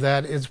paper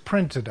that it's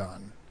printed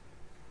on.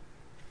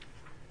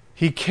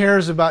 He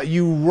cares about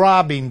you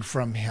robbing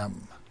from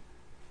him.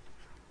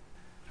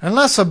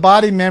 Unless a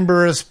body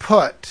member is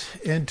put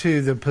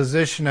into the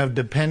position of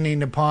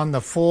depending upon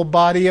the full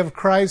body of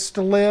Christ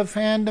to live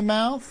hand to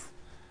mouth,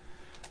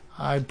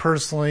 I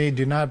personally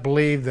do not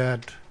believe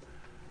that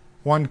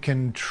one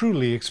can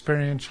truly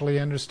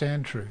experientially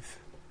understand truth.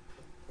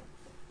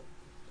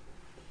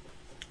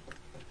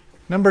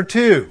 Number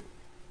 2,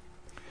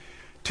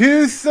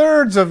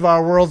 2/3 of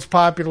our world's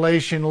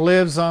population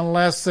lives on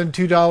less than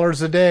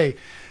 $2 a day.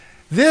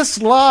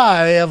 This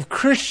lie of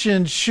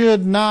Christians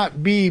should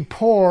not be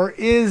poor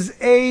is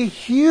a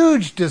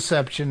huge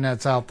deception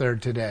that's out there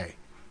today.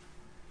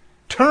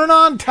 Turn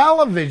on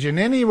television,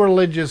 any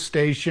religious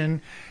station,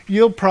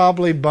 you'll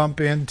probably bump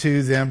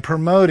into them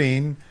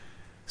promoting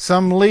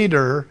some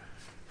leader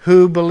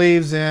who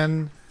believes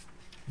in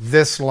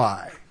this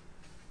lie.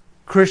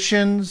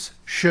 Christians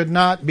should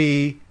not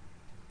be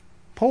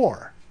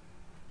poor.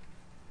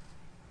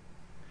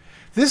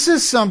 This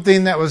is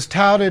something that was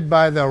touted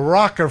by the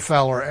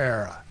Rockefeller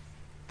era,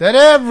 that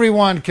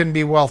everyone can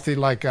be wealthy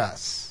like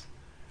us.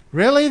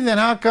 Really? Then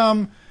how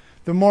come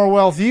the more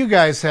wealth you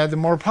guys had, the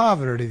more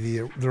poverty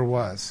there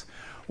was?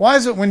 Why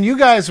is it when you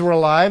guys were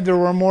alive, there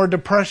were more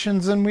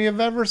depressions than we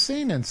have ever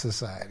seen in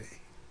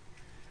society?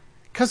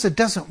 Because it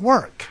doesn't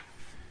work.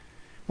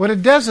 What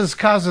it does is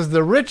causes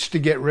the rich to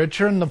get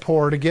richer and the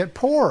poor to get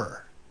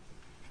poorer.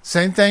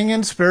 Same thing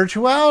in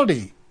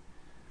spirituality.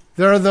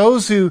 There are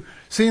those who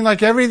seem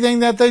like everything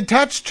that they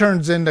touch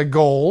turns into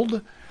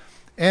gold.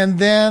 And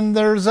then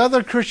there's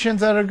other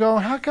Christians that are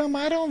going, how come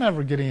I don't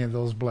ever get any of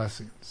those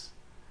blessings?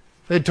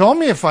 They told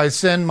me if I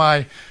send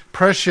my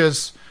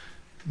precious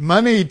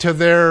money to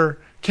their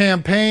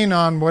campaign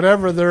on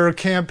whatever their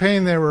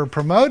campaign they were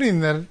promoting,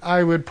 that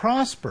I would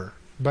prosper.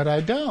 But I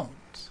don't.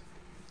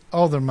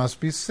 Oh, there must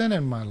be sin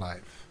in my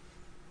life.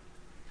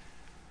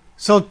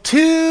 So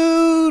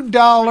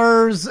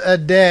 $2 a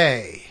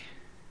day.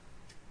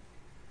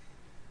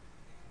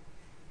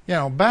 You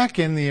know, back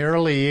in the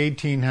early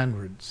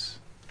 1800s,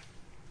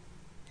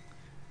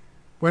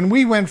 when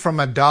we went from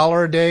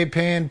 $1 a day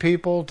paying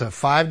people to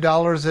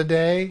 $5 a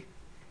day,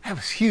 that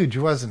was huge,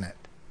 wasn't it?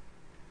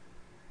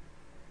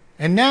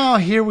 And now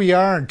here we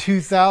are in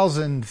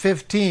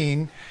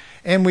 2015,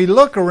 and we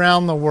look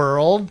around the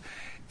world,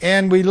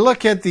 and we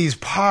look at these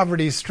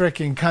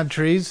poverty-stricken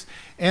countries,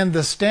 and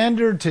the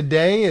standard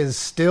today is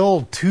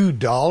still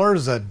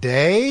 $2 a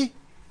day?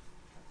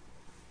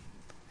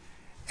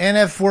 And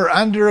if we're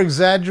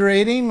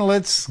under-exaggerating,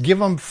 let's give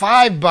them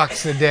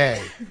 $5 a day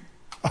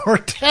or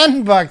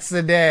 $10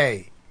 a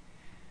day.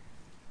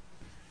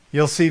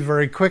 You'll see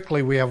very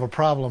quickly we have a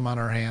problem on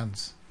our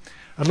hands.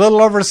 A little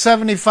over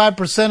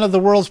 75% of the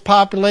world's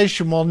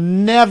population will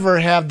never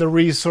have the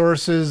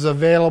resources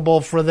available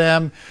for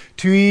them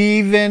to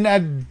even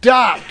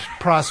adopt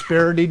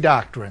prosperity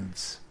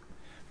doctrines.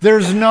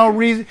 There's no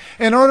reason.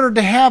 In order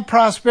to have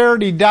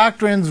prosperity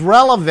doctrines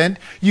relevant,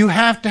 you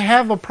have to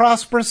have a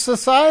prosperous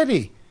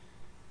society.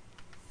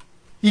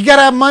 You got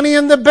to have money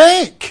in the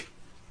bank.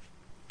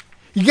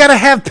 You got to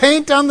have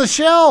paint on the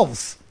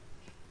shelves.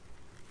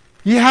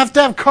 You have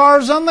to have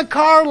cars on the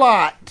car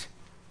lot.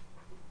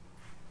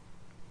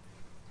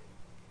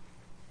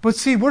 But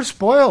see, we're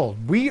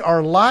spoiled. We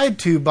are lied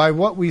to by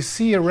what we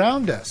see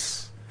around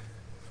us.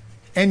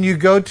 And you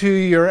go to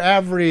your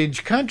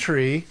average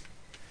country,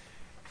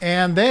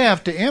 and they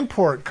have to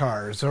import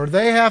cars, or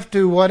they have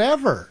to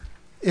whatever.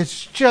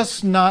 It's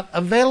just not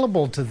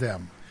available to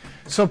them.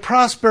 So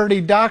prosperity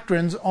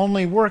doctrines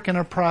only work in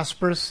a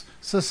prosperous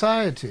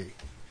society,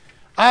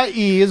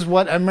 i.e. is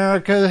what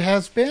America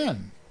has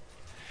been,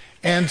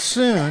 and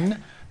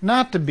soon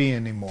not to be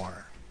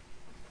anymore.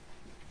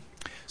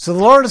 So the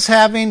Lord is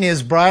having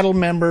His bridal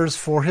members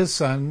for His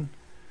Son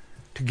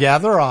to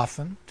gather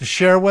often, to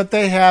share what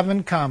they have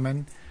in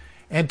common,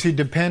 and to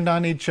depend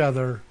on each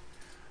other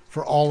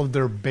for all of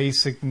their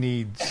basic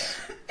needs.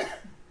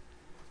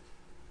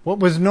 What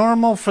was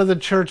normal for the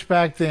church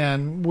back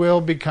then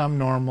will become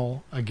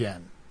normal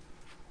again.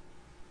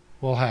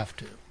 We'll have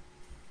to.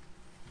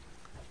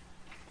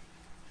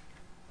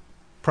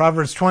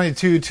 Proverbs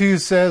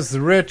 22:2 says, the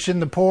rich and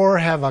the poor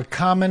have a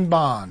common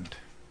bond.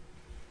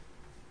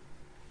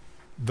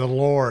 The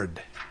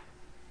Lord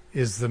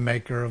is the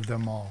maker of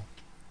them all.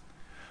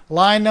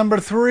 Lie number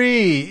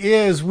 3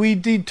 is we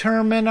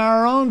determine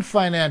our own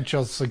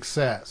financial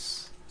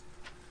success.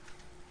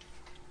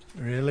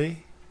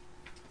 Really?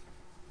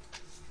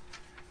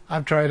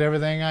 I've tried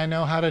everything I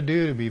know how to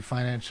do to be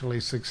financially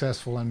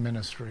successful in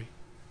ministry.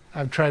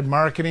 I've tried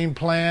marketing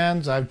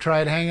plans. I've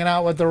tried hanging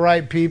out with the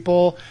right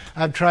people.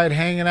 I've tried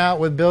hanging out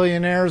with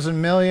billionaires and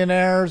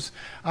millionaires.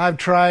 I've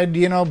tried,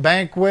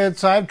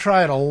 banquets. I've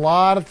tried a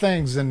lot of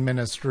things in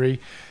ministry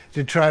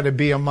to try to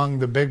be among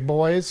the big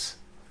boys.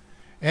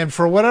 And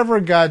for whatever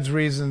God's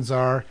reasons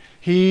are,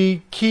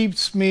 He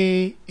keeps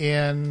me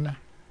in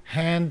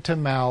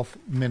hand-to-mouth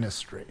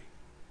ministry.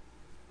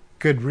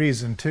 Good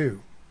reason,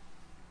 too.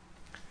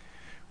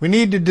 We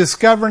need to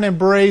discover and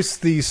embrace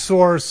the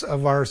source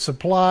of our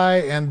supply,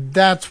 and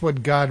that's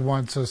what God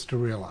wants us to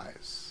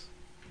realize.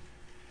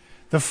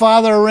 The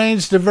Father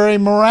arranged a very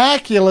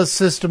miraculous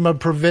system of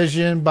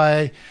provision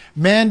by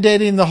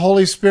mandating the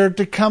Holy Spirit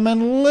to come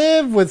and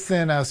live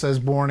within us as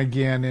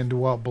born-again,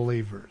 indwelt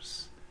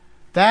believers.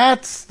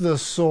 That's the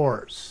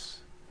source.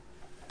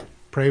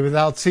 Pray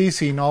without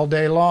ceasing all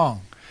day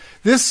long.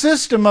 This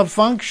system of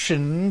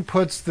function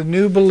puts the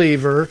new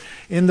believer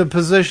in the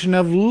position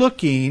of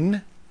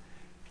looking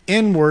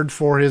inward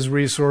for his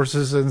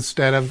resources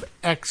instead of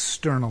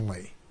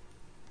externally.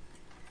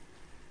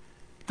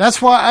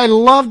 That's why I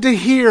love to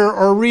hear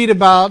or read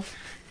about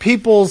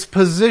people's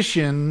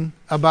position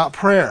about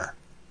prayer.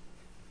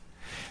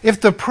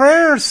 If the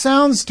prayer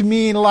sounds to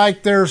me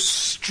like they're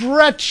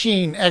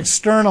stretching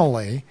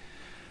externally,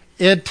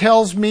 it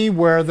tells me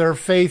where their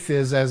faith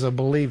is as a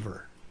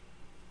believer.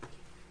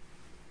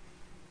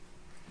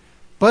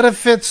 But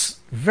if it's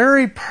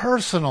very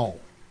personal,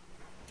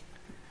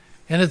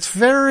 and it's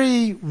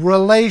very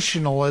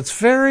relational,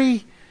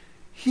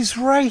 he's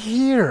right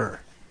here.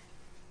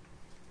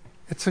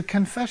 It's a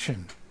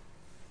confession.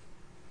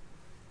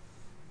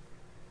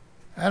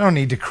 I don't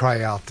need to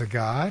cry out to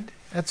God.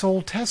 That's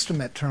Old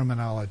Testament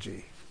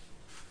terminology.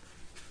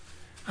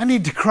 I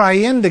need to cry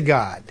into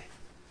God.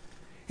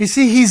 You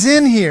see, He's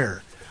in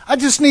here. I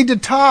just need to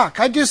talk.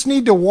 I just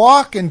need to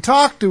walk and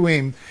talk to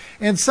Him.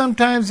 And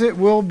sometimes it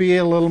will be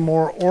a little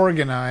more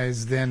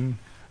organized than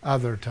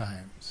other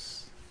times.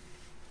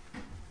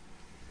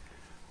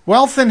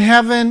 Wealth in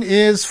heaven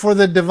is for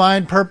the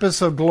divine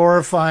purpose of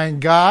glorifying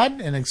God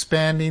and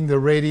expanding the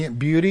radiant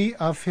beauty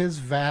of His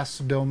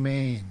vast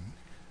domain.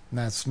 And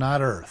that's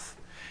not earth.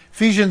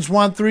 Ephesians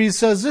 1:3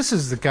 says this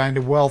is the kind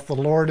of wealth the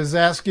Lord is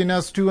asking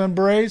us to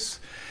embrace,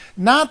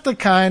 not the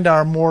kind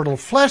our mortal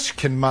flesh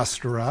can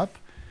muster up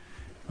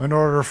in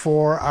order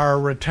for our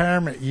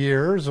retirement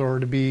years or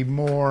to be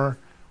more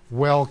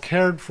well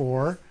cared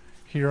for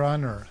here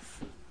on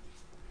earth.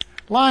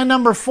 Line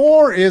number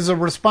 4 is a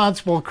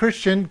responsible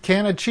Christian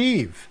can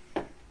achieve.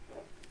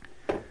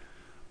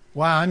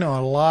 Wow, I know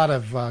a lot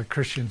of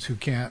Christians who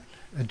can't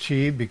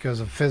achieve because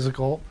of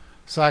physical,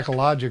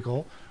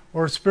 psychological,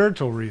 or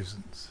spiritual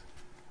reasons.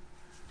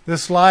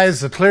 This lie is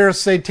the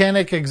clearest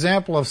satanic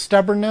example of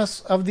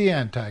stubbornness of the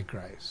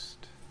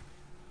Antichrist.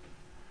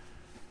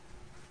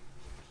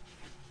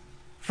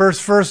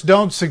 First,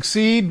 don't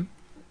succeed.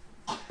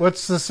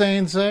 What's the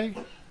saying say?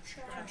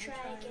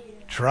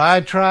 Try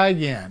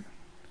again.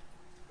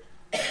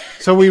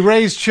 So we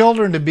raise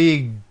children to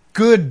be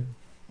good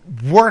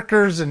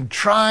workers and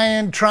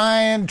trying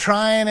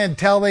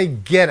until they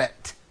get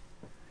it.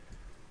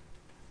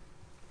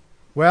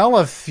 Well,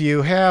 if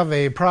you have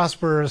a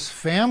prosperous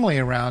family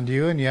around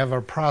you and you have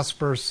a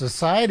prosperous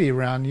society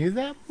around you,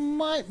 that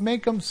might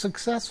make them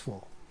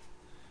successful.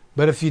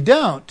 But if you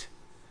don't,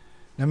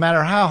 no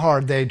matter how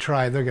hard they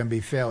try, they're going to be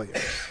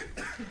failures.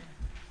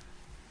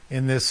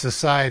 In this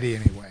society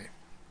anyway.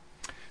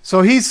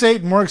 So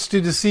Satan works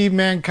to deceive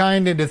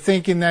mankind into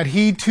thinking that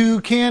he too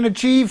can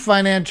achieve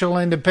financial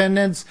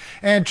independence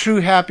and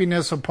true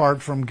happiness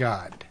apart from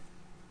God.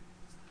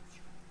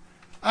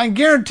 I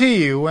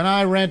guarantee you, when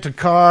I rent a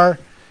car,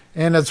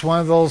 and it's one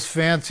of those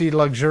fancy,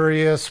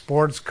 luxurious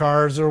sports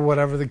cars or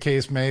whatever the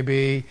case may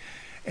be,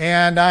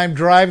 and I'm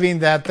driving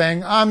that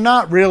thing, I'm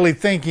not really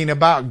thinking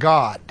about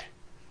God.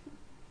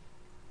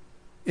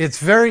 It's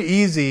very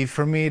easy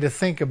for me to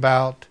think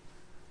about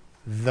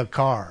the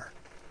car.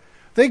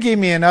 They gave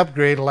me an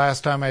upgrade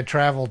last time I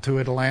traveled to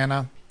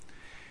Atlanta,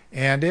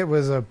 and it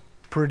was a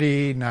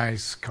pretty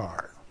nice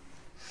car.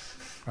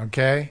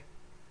 Okay?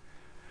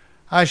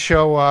 I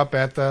show up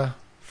at the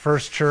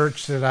first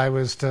church that I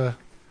was to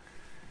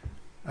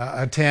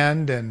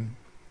attend, and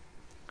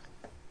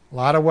a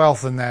lot of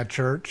wealth in that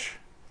church,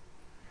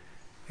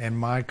 and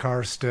my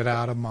car stood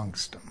out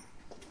amongst them.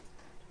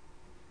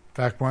 In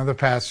fact, one of the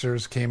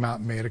pastors came out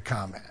and made a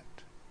comment.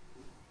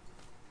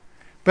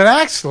 But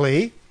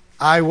actually,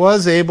 I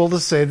was able to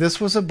say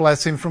this was a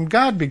blessing from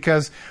God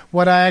because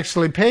what I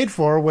actually paid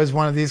for was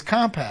one of these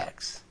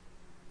compacts.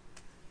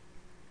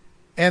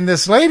 And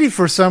this lady,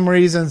 for some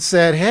reason,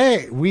 said,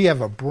 hey, we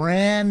have a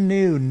brand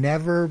new,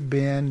 never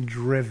been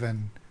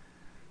driven,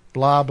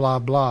 blah, blah,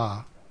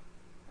 blah.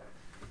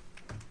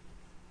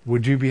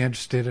 Would you be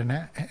interested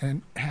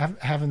in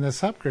having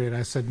this upgrade?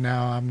 I said, no,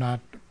 I'm not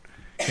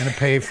going to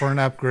pay for an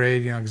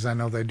upgrade, because I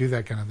know they do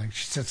that kind of thing.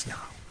 She says, no,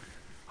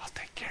 I'll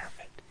take care of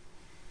it.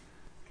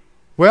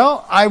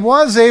 Well, I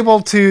was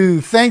able to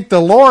thank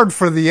the Lord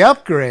for the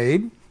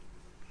upgrade,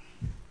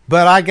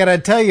 but I got to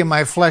tell you,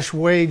 my flesh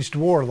waged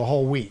war the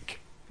whole week.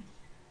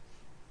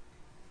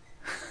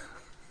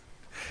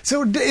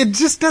 So it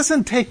just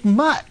doesn't take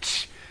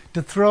much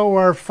to throw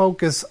our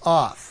focus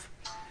off.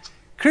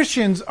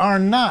 Christians are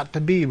not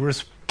to be,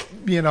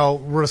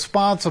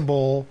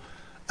 responsible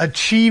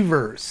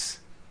achievers.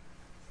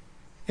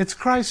 It's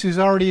Christ who's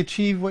already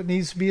achieved what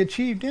needs to be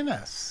achieved in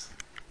us.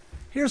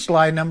 Here's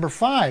lie number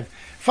 5.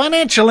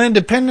 Financial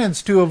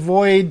independence to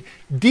avoid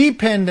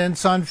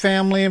dependence on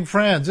family and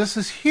friends. This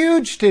is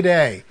huge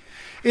today.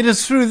 It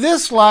is through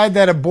this lie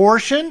that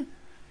abortion,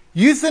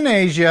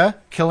 euthanasia,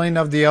 killing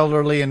of the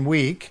elderly and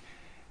weak,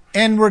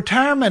 and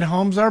retirement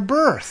homes are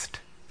birthed.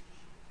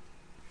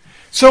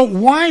 So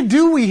why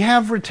do we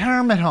have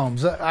retirement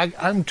homes?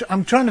 I'm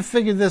trying to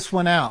figure this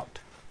one out.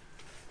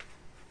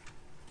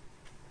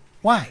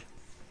 Why?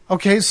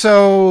 Okay,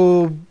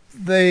 so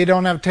they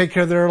don't have to take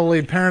care of their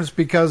elderly parents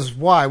because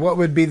why? What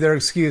would be their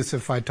excuse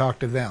if I talked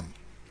to them?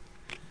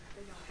 They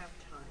don't have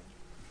time.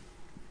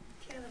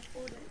 Can't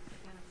afford it.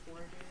 Can't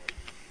afford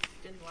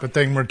it. Didn't like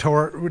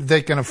But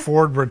they can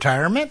afford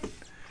retirement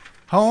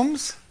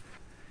homes?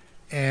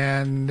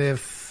 And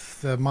if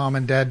the mom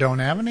and dad don't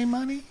have any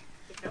money?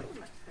 the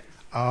government pays.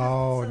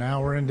 Oh,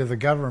 now we're into the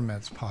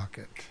government's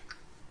pocket.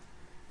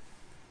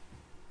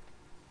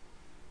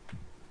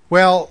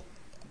 Well,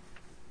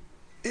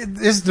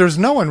 there's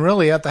no one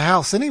really at the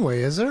house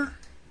anyway, is there?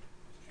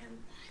 And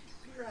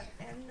you're right.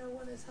 And no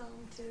one is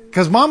home to.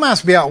 Because mom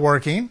has to be out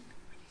working.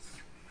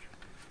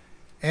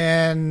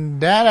 And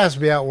dad has to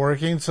be out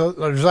working. So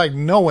there's like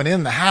no one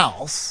in the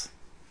house.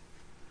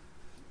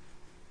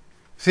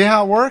 See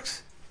how it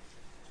works?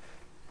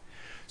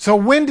 So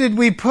when did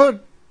we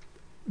put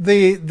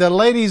the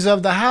ladies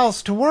of the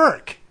house to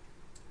work?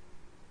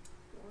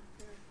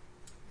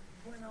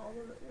 When all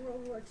the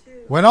World War II.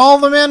 When all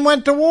the men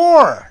went to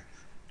war.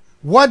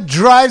 What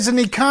drives an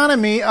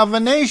economy of a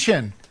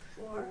nation?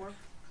 War.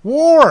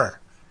 War.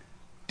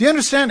 Do you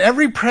understand?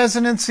 Every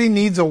presidency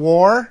needs a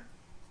war.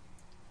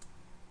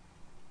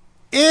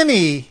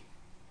 Any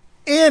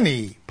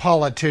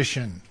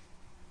politician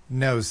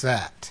knows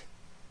that.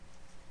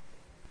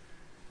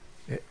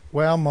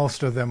 Well,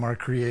 most of them are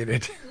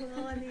created.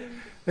 Well, I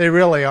mean, They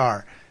really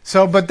are.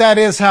 So, but that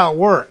is how it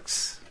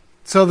works.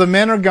 So the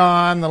men are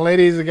gone, the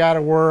ladies have got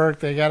to work,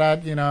 they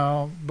got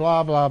to,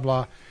 blah, blah,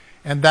 blah.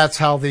 And that's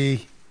how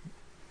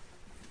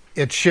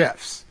it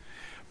shifts.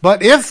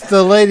 But if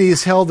the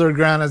ladies held their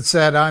ground and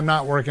said, I'm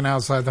not working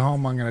outside the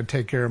home, I'm going to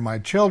take care of my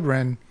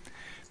children,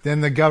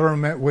 then the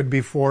government would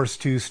be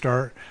forced to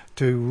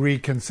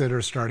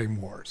reconsider starting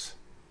wars.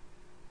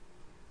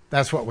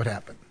 That's what would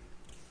happen.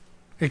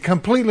 It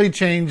completely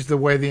changed the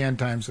way the end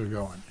times are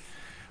going.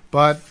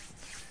 But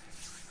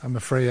I'm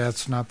afraid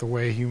that's not the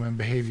way human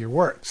behavior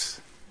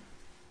works.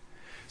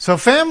 So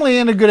family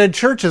integrated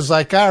churches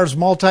like ours,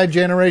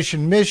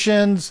 multi-generation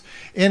missions,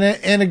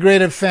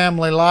 integrated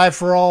family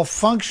life are all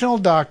functional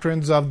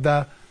doctrines of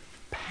the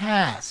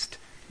past,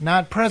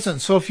 not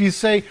present. So if you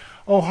say,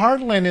 oh,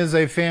 Heartland is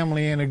a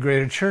family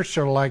integrated church,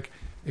 they're like,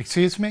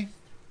 excuse me?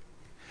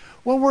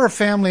 Well, we're a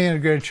family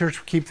integrated church.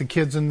 We keep the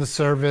kids in the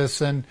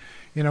service and,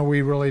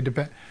 we really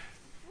depend.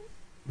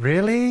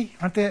 Really?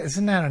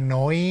 Isn't that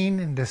annoying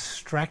and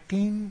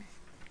distracting?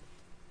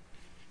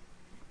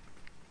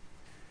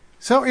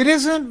 So it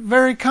isn't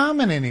very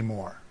common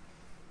anymore.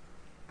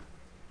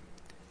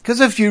 Because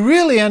if you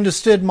really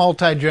understood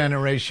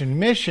multi-generation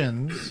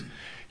missions,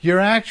 you're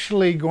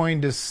actually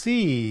going to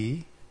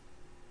see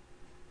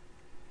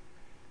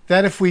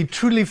that if we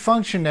truly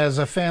functioned as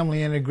a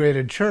family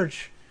integrated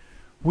church,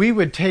 we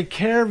would take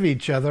care of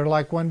each other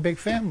like one big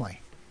family.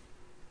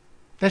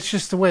 That's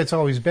just the way it's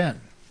always been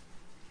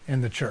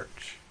in the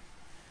church.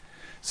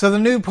 So the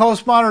new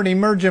postmodern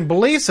emergent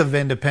beliefs of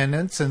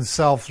independence and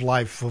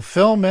self-life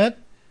fulfillment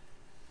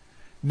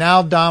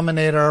now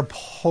dominate our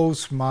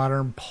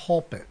postmodern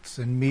pulpits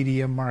and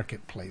media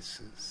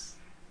marketplaces.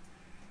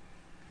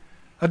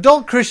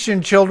 Adult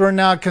Christian children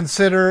now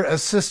consider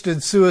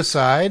assisted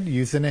suicide,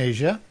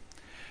 euthanasia,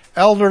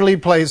 elderly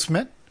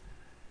placement,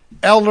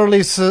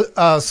 elderly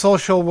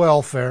social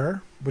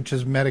welfare, which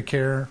is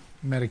Medicare,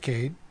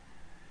 Medicaid,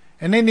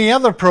 and any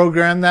other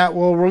program that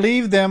will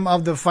relieve them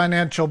of the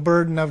financial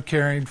burden of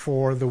caring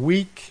for the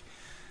weak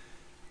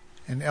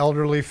and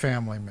elderly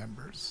family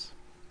members.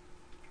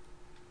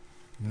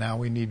 Now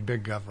we need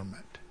big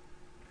government.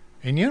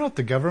 And you know what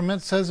the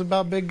government says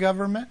about big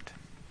government?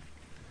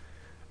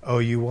 Oh,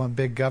 you want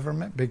big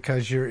government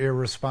because you're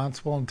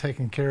irresponsible and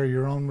taking care of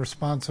your own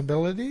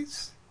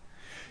responsibilities?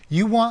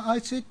 You want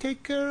us to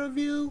take care of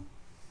you?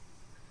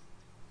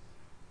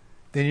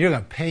 Then you're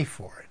going to pay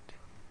for it.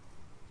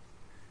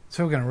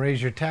 So we're going to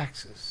raise your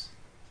taxes.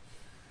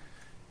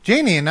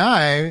 Janie and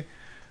I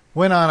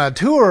went on a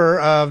tour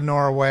of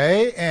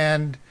Norway,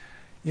 and,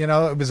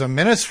 it was a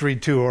ministry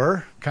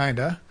tour, kind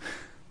of.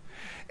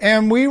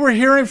 And we were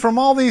hearing from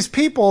all these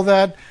people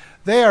that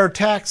they are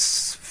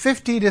taxed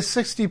 50 to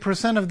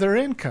 60% of their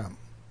income.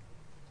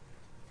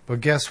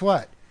 But guess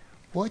what?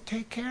 We'll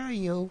take care of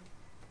you.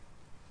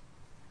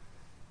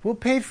 We'll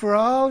pay for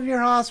all of your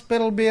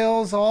hospital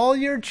bills, all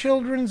your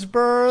children's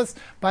births.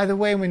 By the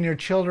way, when your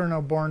children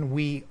are born,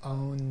 we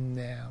own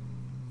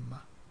them.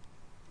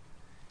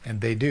 And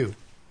they do.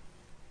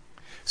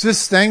 So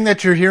this thing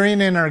that you're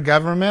hearing in our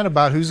government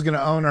about who's going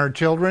to own our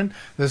children,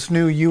 this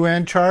new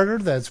UN charter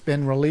that's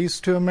been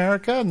released to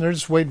America, and they're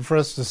just waiting for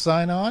us to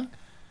sign on.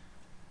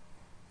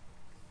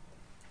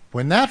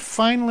 When that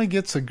finally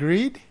gets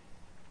agreed,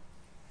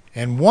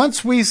 and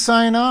once we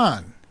sign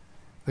on,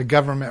 the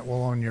government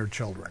will own your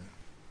children.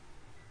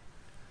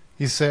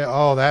 You say,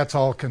 oh, that's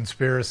all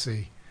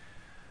conspiracy.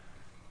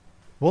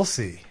 We'll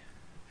see.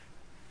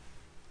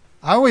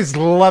 I always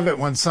love it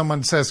when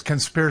someone says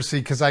conspiracy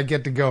because I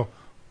get to go,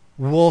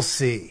 we'll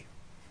see.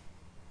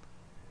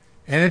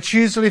 And it's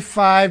usually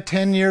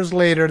 5-10 years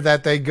later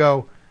that they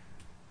go,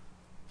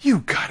 you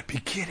got to be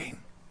kidding.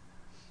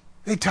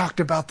 They talked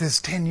about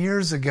this 10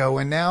 years ago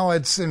and now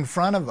it's in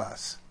front of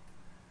us.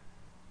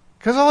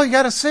 Because all you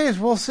got to say is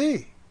we'll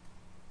see.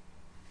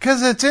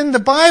 Because it's in the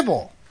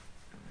Bible.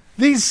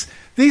 These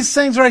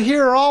things right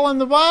here are all in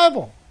the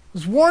Bible.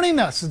 It's warning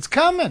us. It's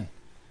coming.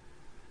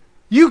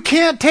 You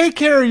can't take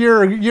care of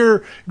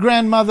your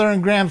grandmother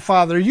and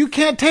grandfather. You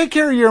can't take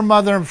care of your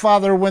mother and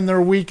father when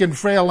they're weak and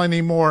frail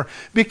anymore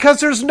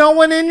because there's no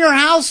one in your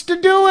house to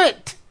do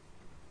it.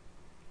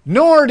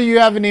 Nor do you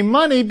have any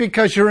money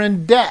because you're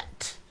in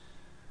debt.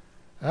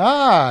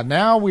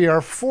 Now we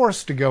are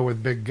forced to go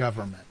with big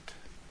government.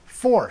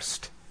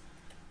 Forced.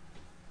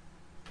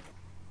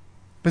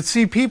 But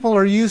see, people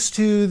are used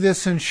to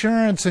this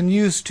insurance and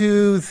used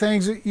to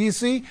things, you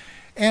see,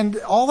 and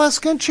all that's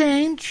going to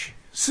change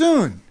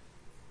soon.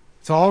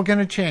 It's all going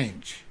to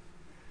change.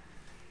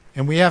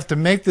 And we have to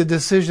make the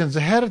decisions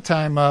ahead of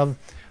time of,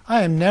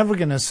 I am never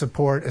going to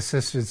support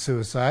assisted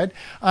suicide.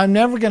 I'm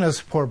never going to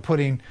support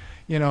putting,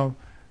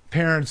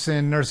 parents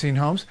in nursing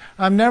homes.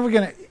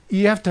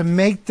 You have to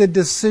make the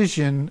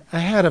decision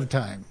ahead of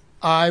time.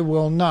 I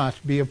will not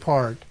be a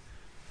part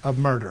of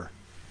murder.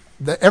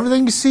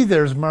 Everything you see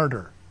there is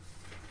murder.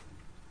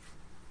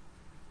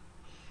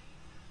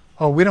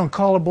 Oh, we don't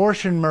call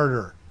abortion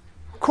murder.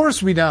 Of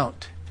course we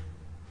don't.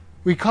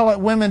 We call it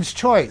women's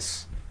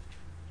choice.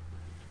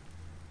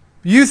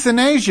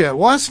 Euthanasia,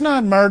 well, that's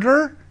not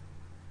murder.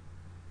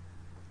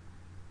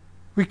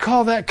 We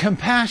call that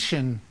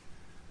compassion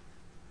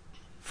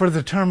for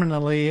the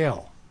terminally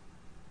ill.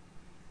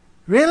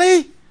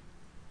 Really?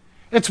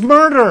 It's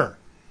murder.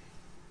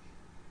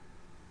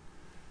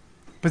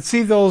 But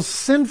see, those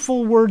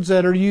sinful words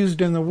that are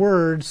used in the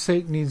Word,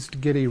 Satan needs to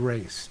get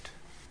erased.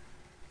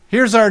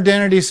 Here's our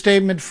identity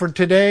statement for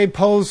today.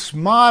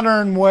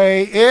 Postmodern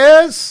way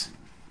is...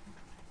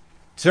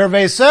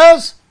 Survey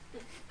says,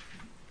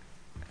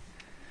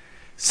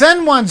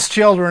 send one's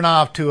children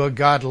off to a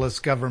godless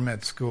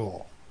government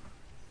school.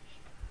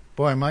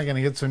 Boy, am I going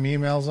to get some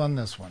emails on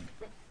this one.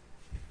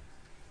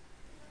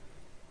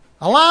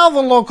 Allow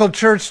the local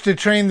church to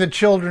train the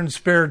children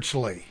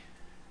spiritually.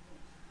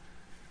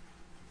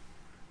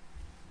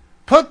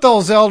 Put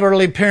those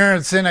elderly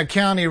parents in a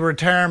county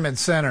retirement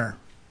center.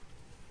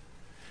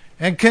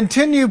 And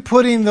continue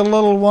putting the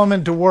little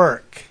woman to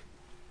work.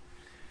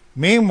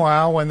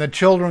 Meanwhile, when the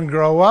children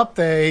grow up,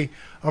 they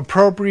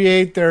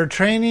appropriate their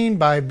training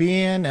by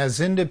being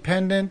as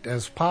independent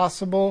as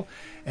possible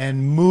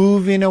and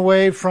moving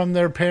away from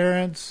their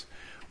parents,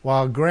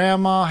 while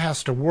grandma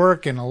has to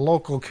work in a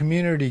local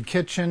community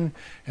kitchen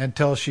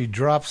until she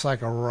drops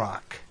like a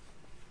rock.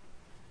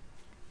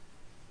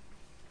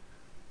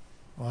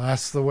 Well,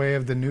 that's the way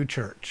of the new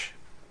church.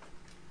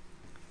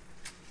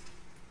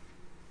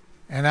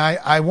 And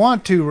I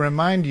want to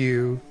remind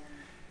you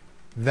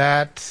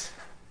that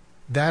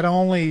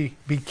only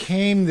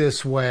became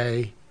this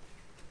way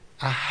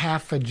a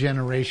half a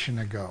generation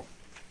ago.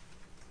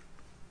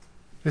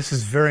 This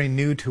is very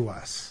new to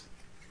us.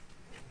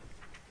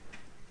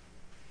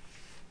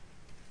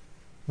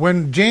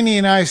 When Janie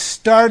and I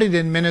started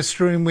in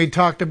ministry and we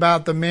talked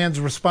about the man's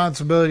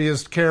responsibility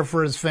is to care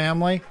for his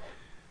family,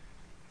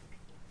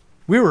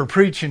 we were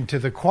preaching to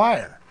the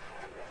choir.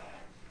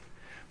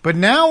 But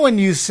now when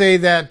you say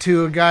that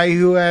to a guy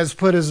who has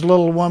put his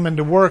little woman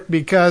to work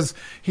because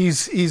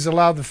he's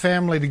allowed the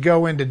family to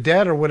go into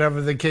debt or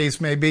whatever the case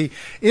may be,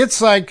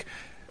 it's like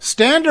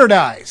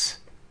standardize.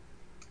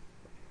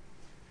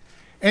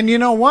 And you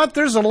know what?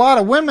 There's a lot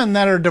of women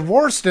that are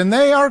divorced and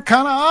they are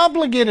kind of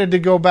obligated to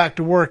go back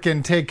to work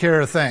and take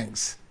care of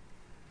things.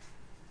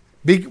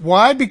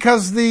 Why?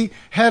 Because the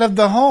head of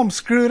the home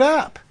screwed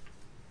up.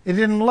 He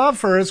didn't love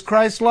her as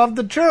Christ loved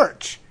the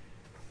church.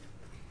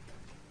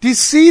 Do you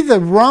see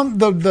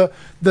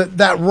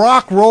that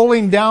rock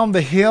rolling down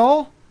the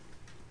hill?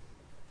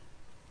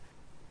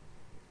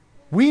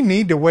 We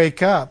need to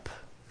wake up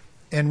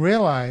and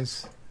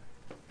realize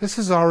this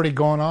is already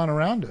going on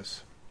around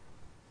us.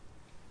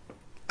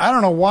 I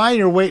don't know why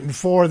you're waiting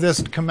for this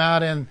to come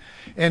out in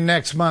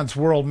next month's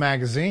World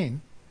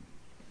Magazine.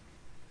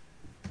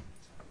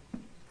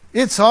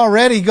 It's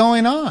already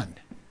going on.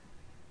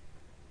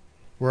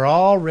 We're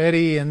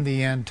already in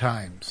the end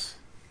times.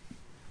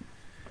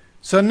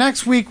 So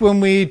next week when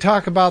we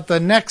talk about the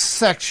next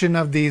section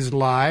of these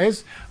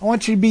lies, I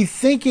want you to be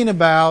thinking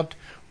about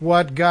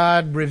what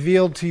God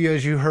revealed to you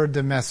as you heard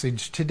the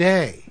message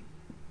today.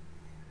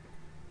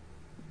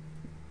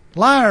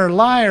 Liar,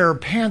 liar,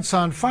 pants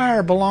on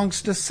fire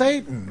belongs to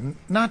Satan,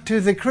 not to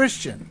the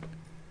Christian.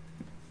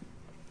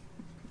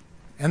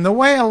 And the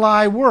way a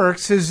lie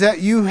works is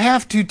that you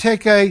have to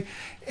take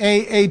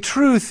a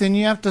truth and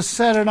you have to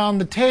set it on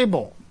the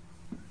table.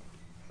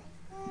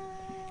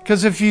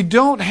 Because if you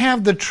don't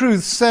have the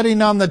truth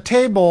setting on the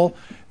table,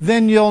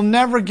 then you'll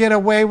never get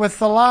away with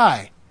the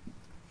lie.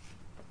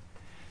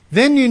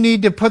 Then you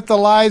need to put the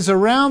lies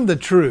around the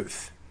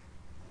truth.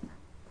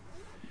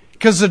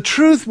 because the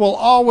truth will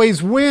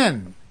always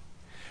win.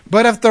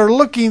 But if they're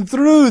looking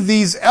through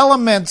these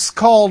elements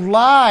called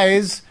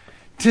lies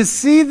to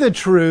see the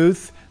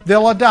truth,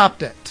 they'll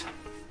adopt it.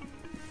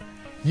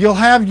 You'll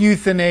have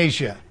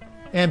euthanasia,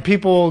 and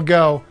people will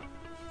go,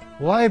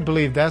 well, I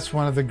believe that's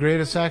one of the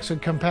greatest acts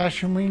of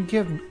compassion we can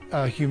give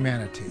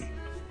humanity.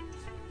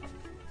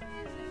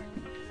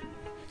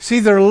 See,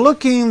 they're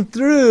looking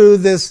through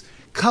this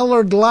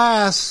colored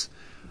glass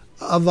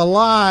of a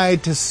lie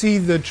to see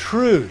the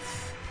truth.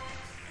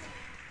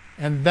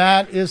 And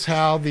that is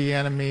how the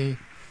enemy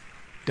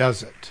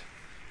does it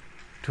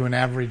to an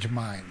average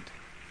mind.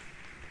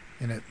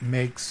 And it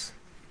makes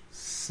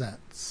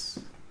sense.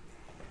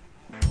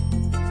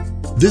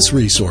 This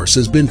resource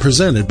has been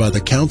presented by the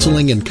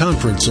Counseling and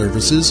Conference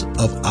Services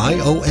of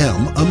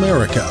IOM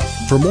America.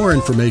 For more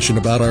information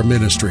about our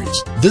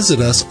ministries,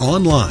 visit us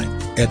online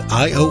at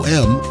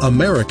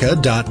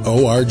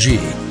IOMAmerica.org.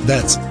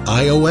 That's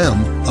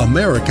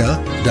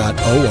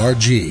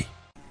IOMAmerica.org.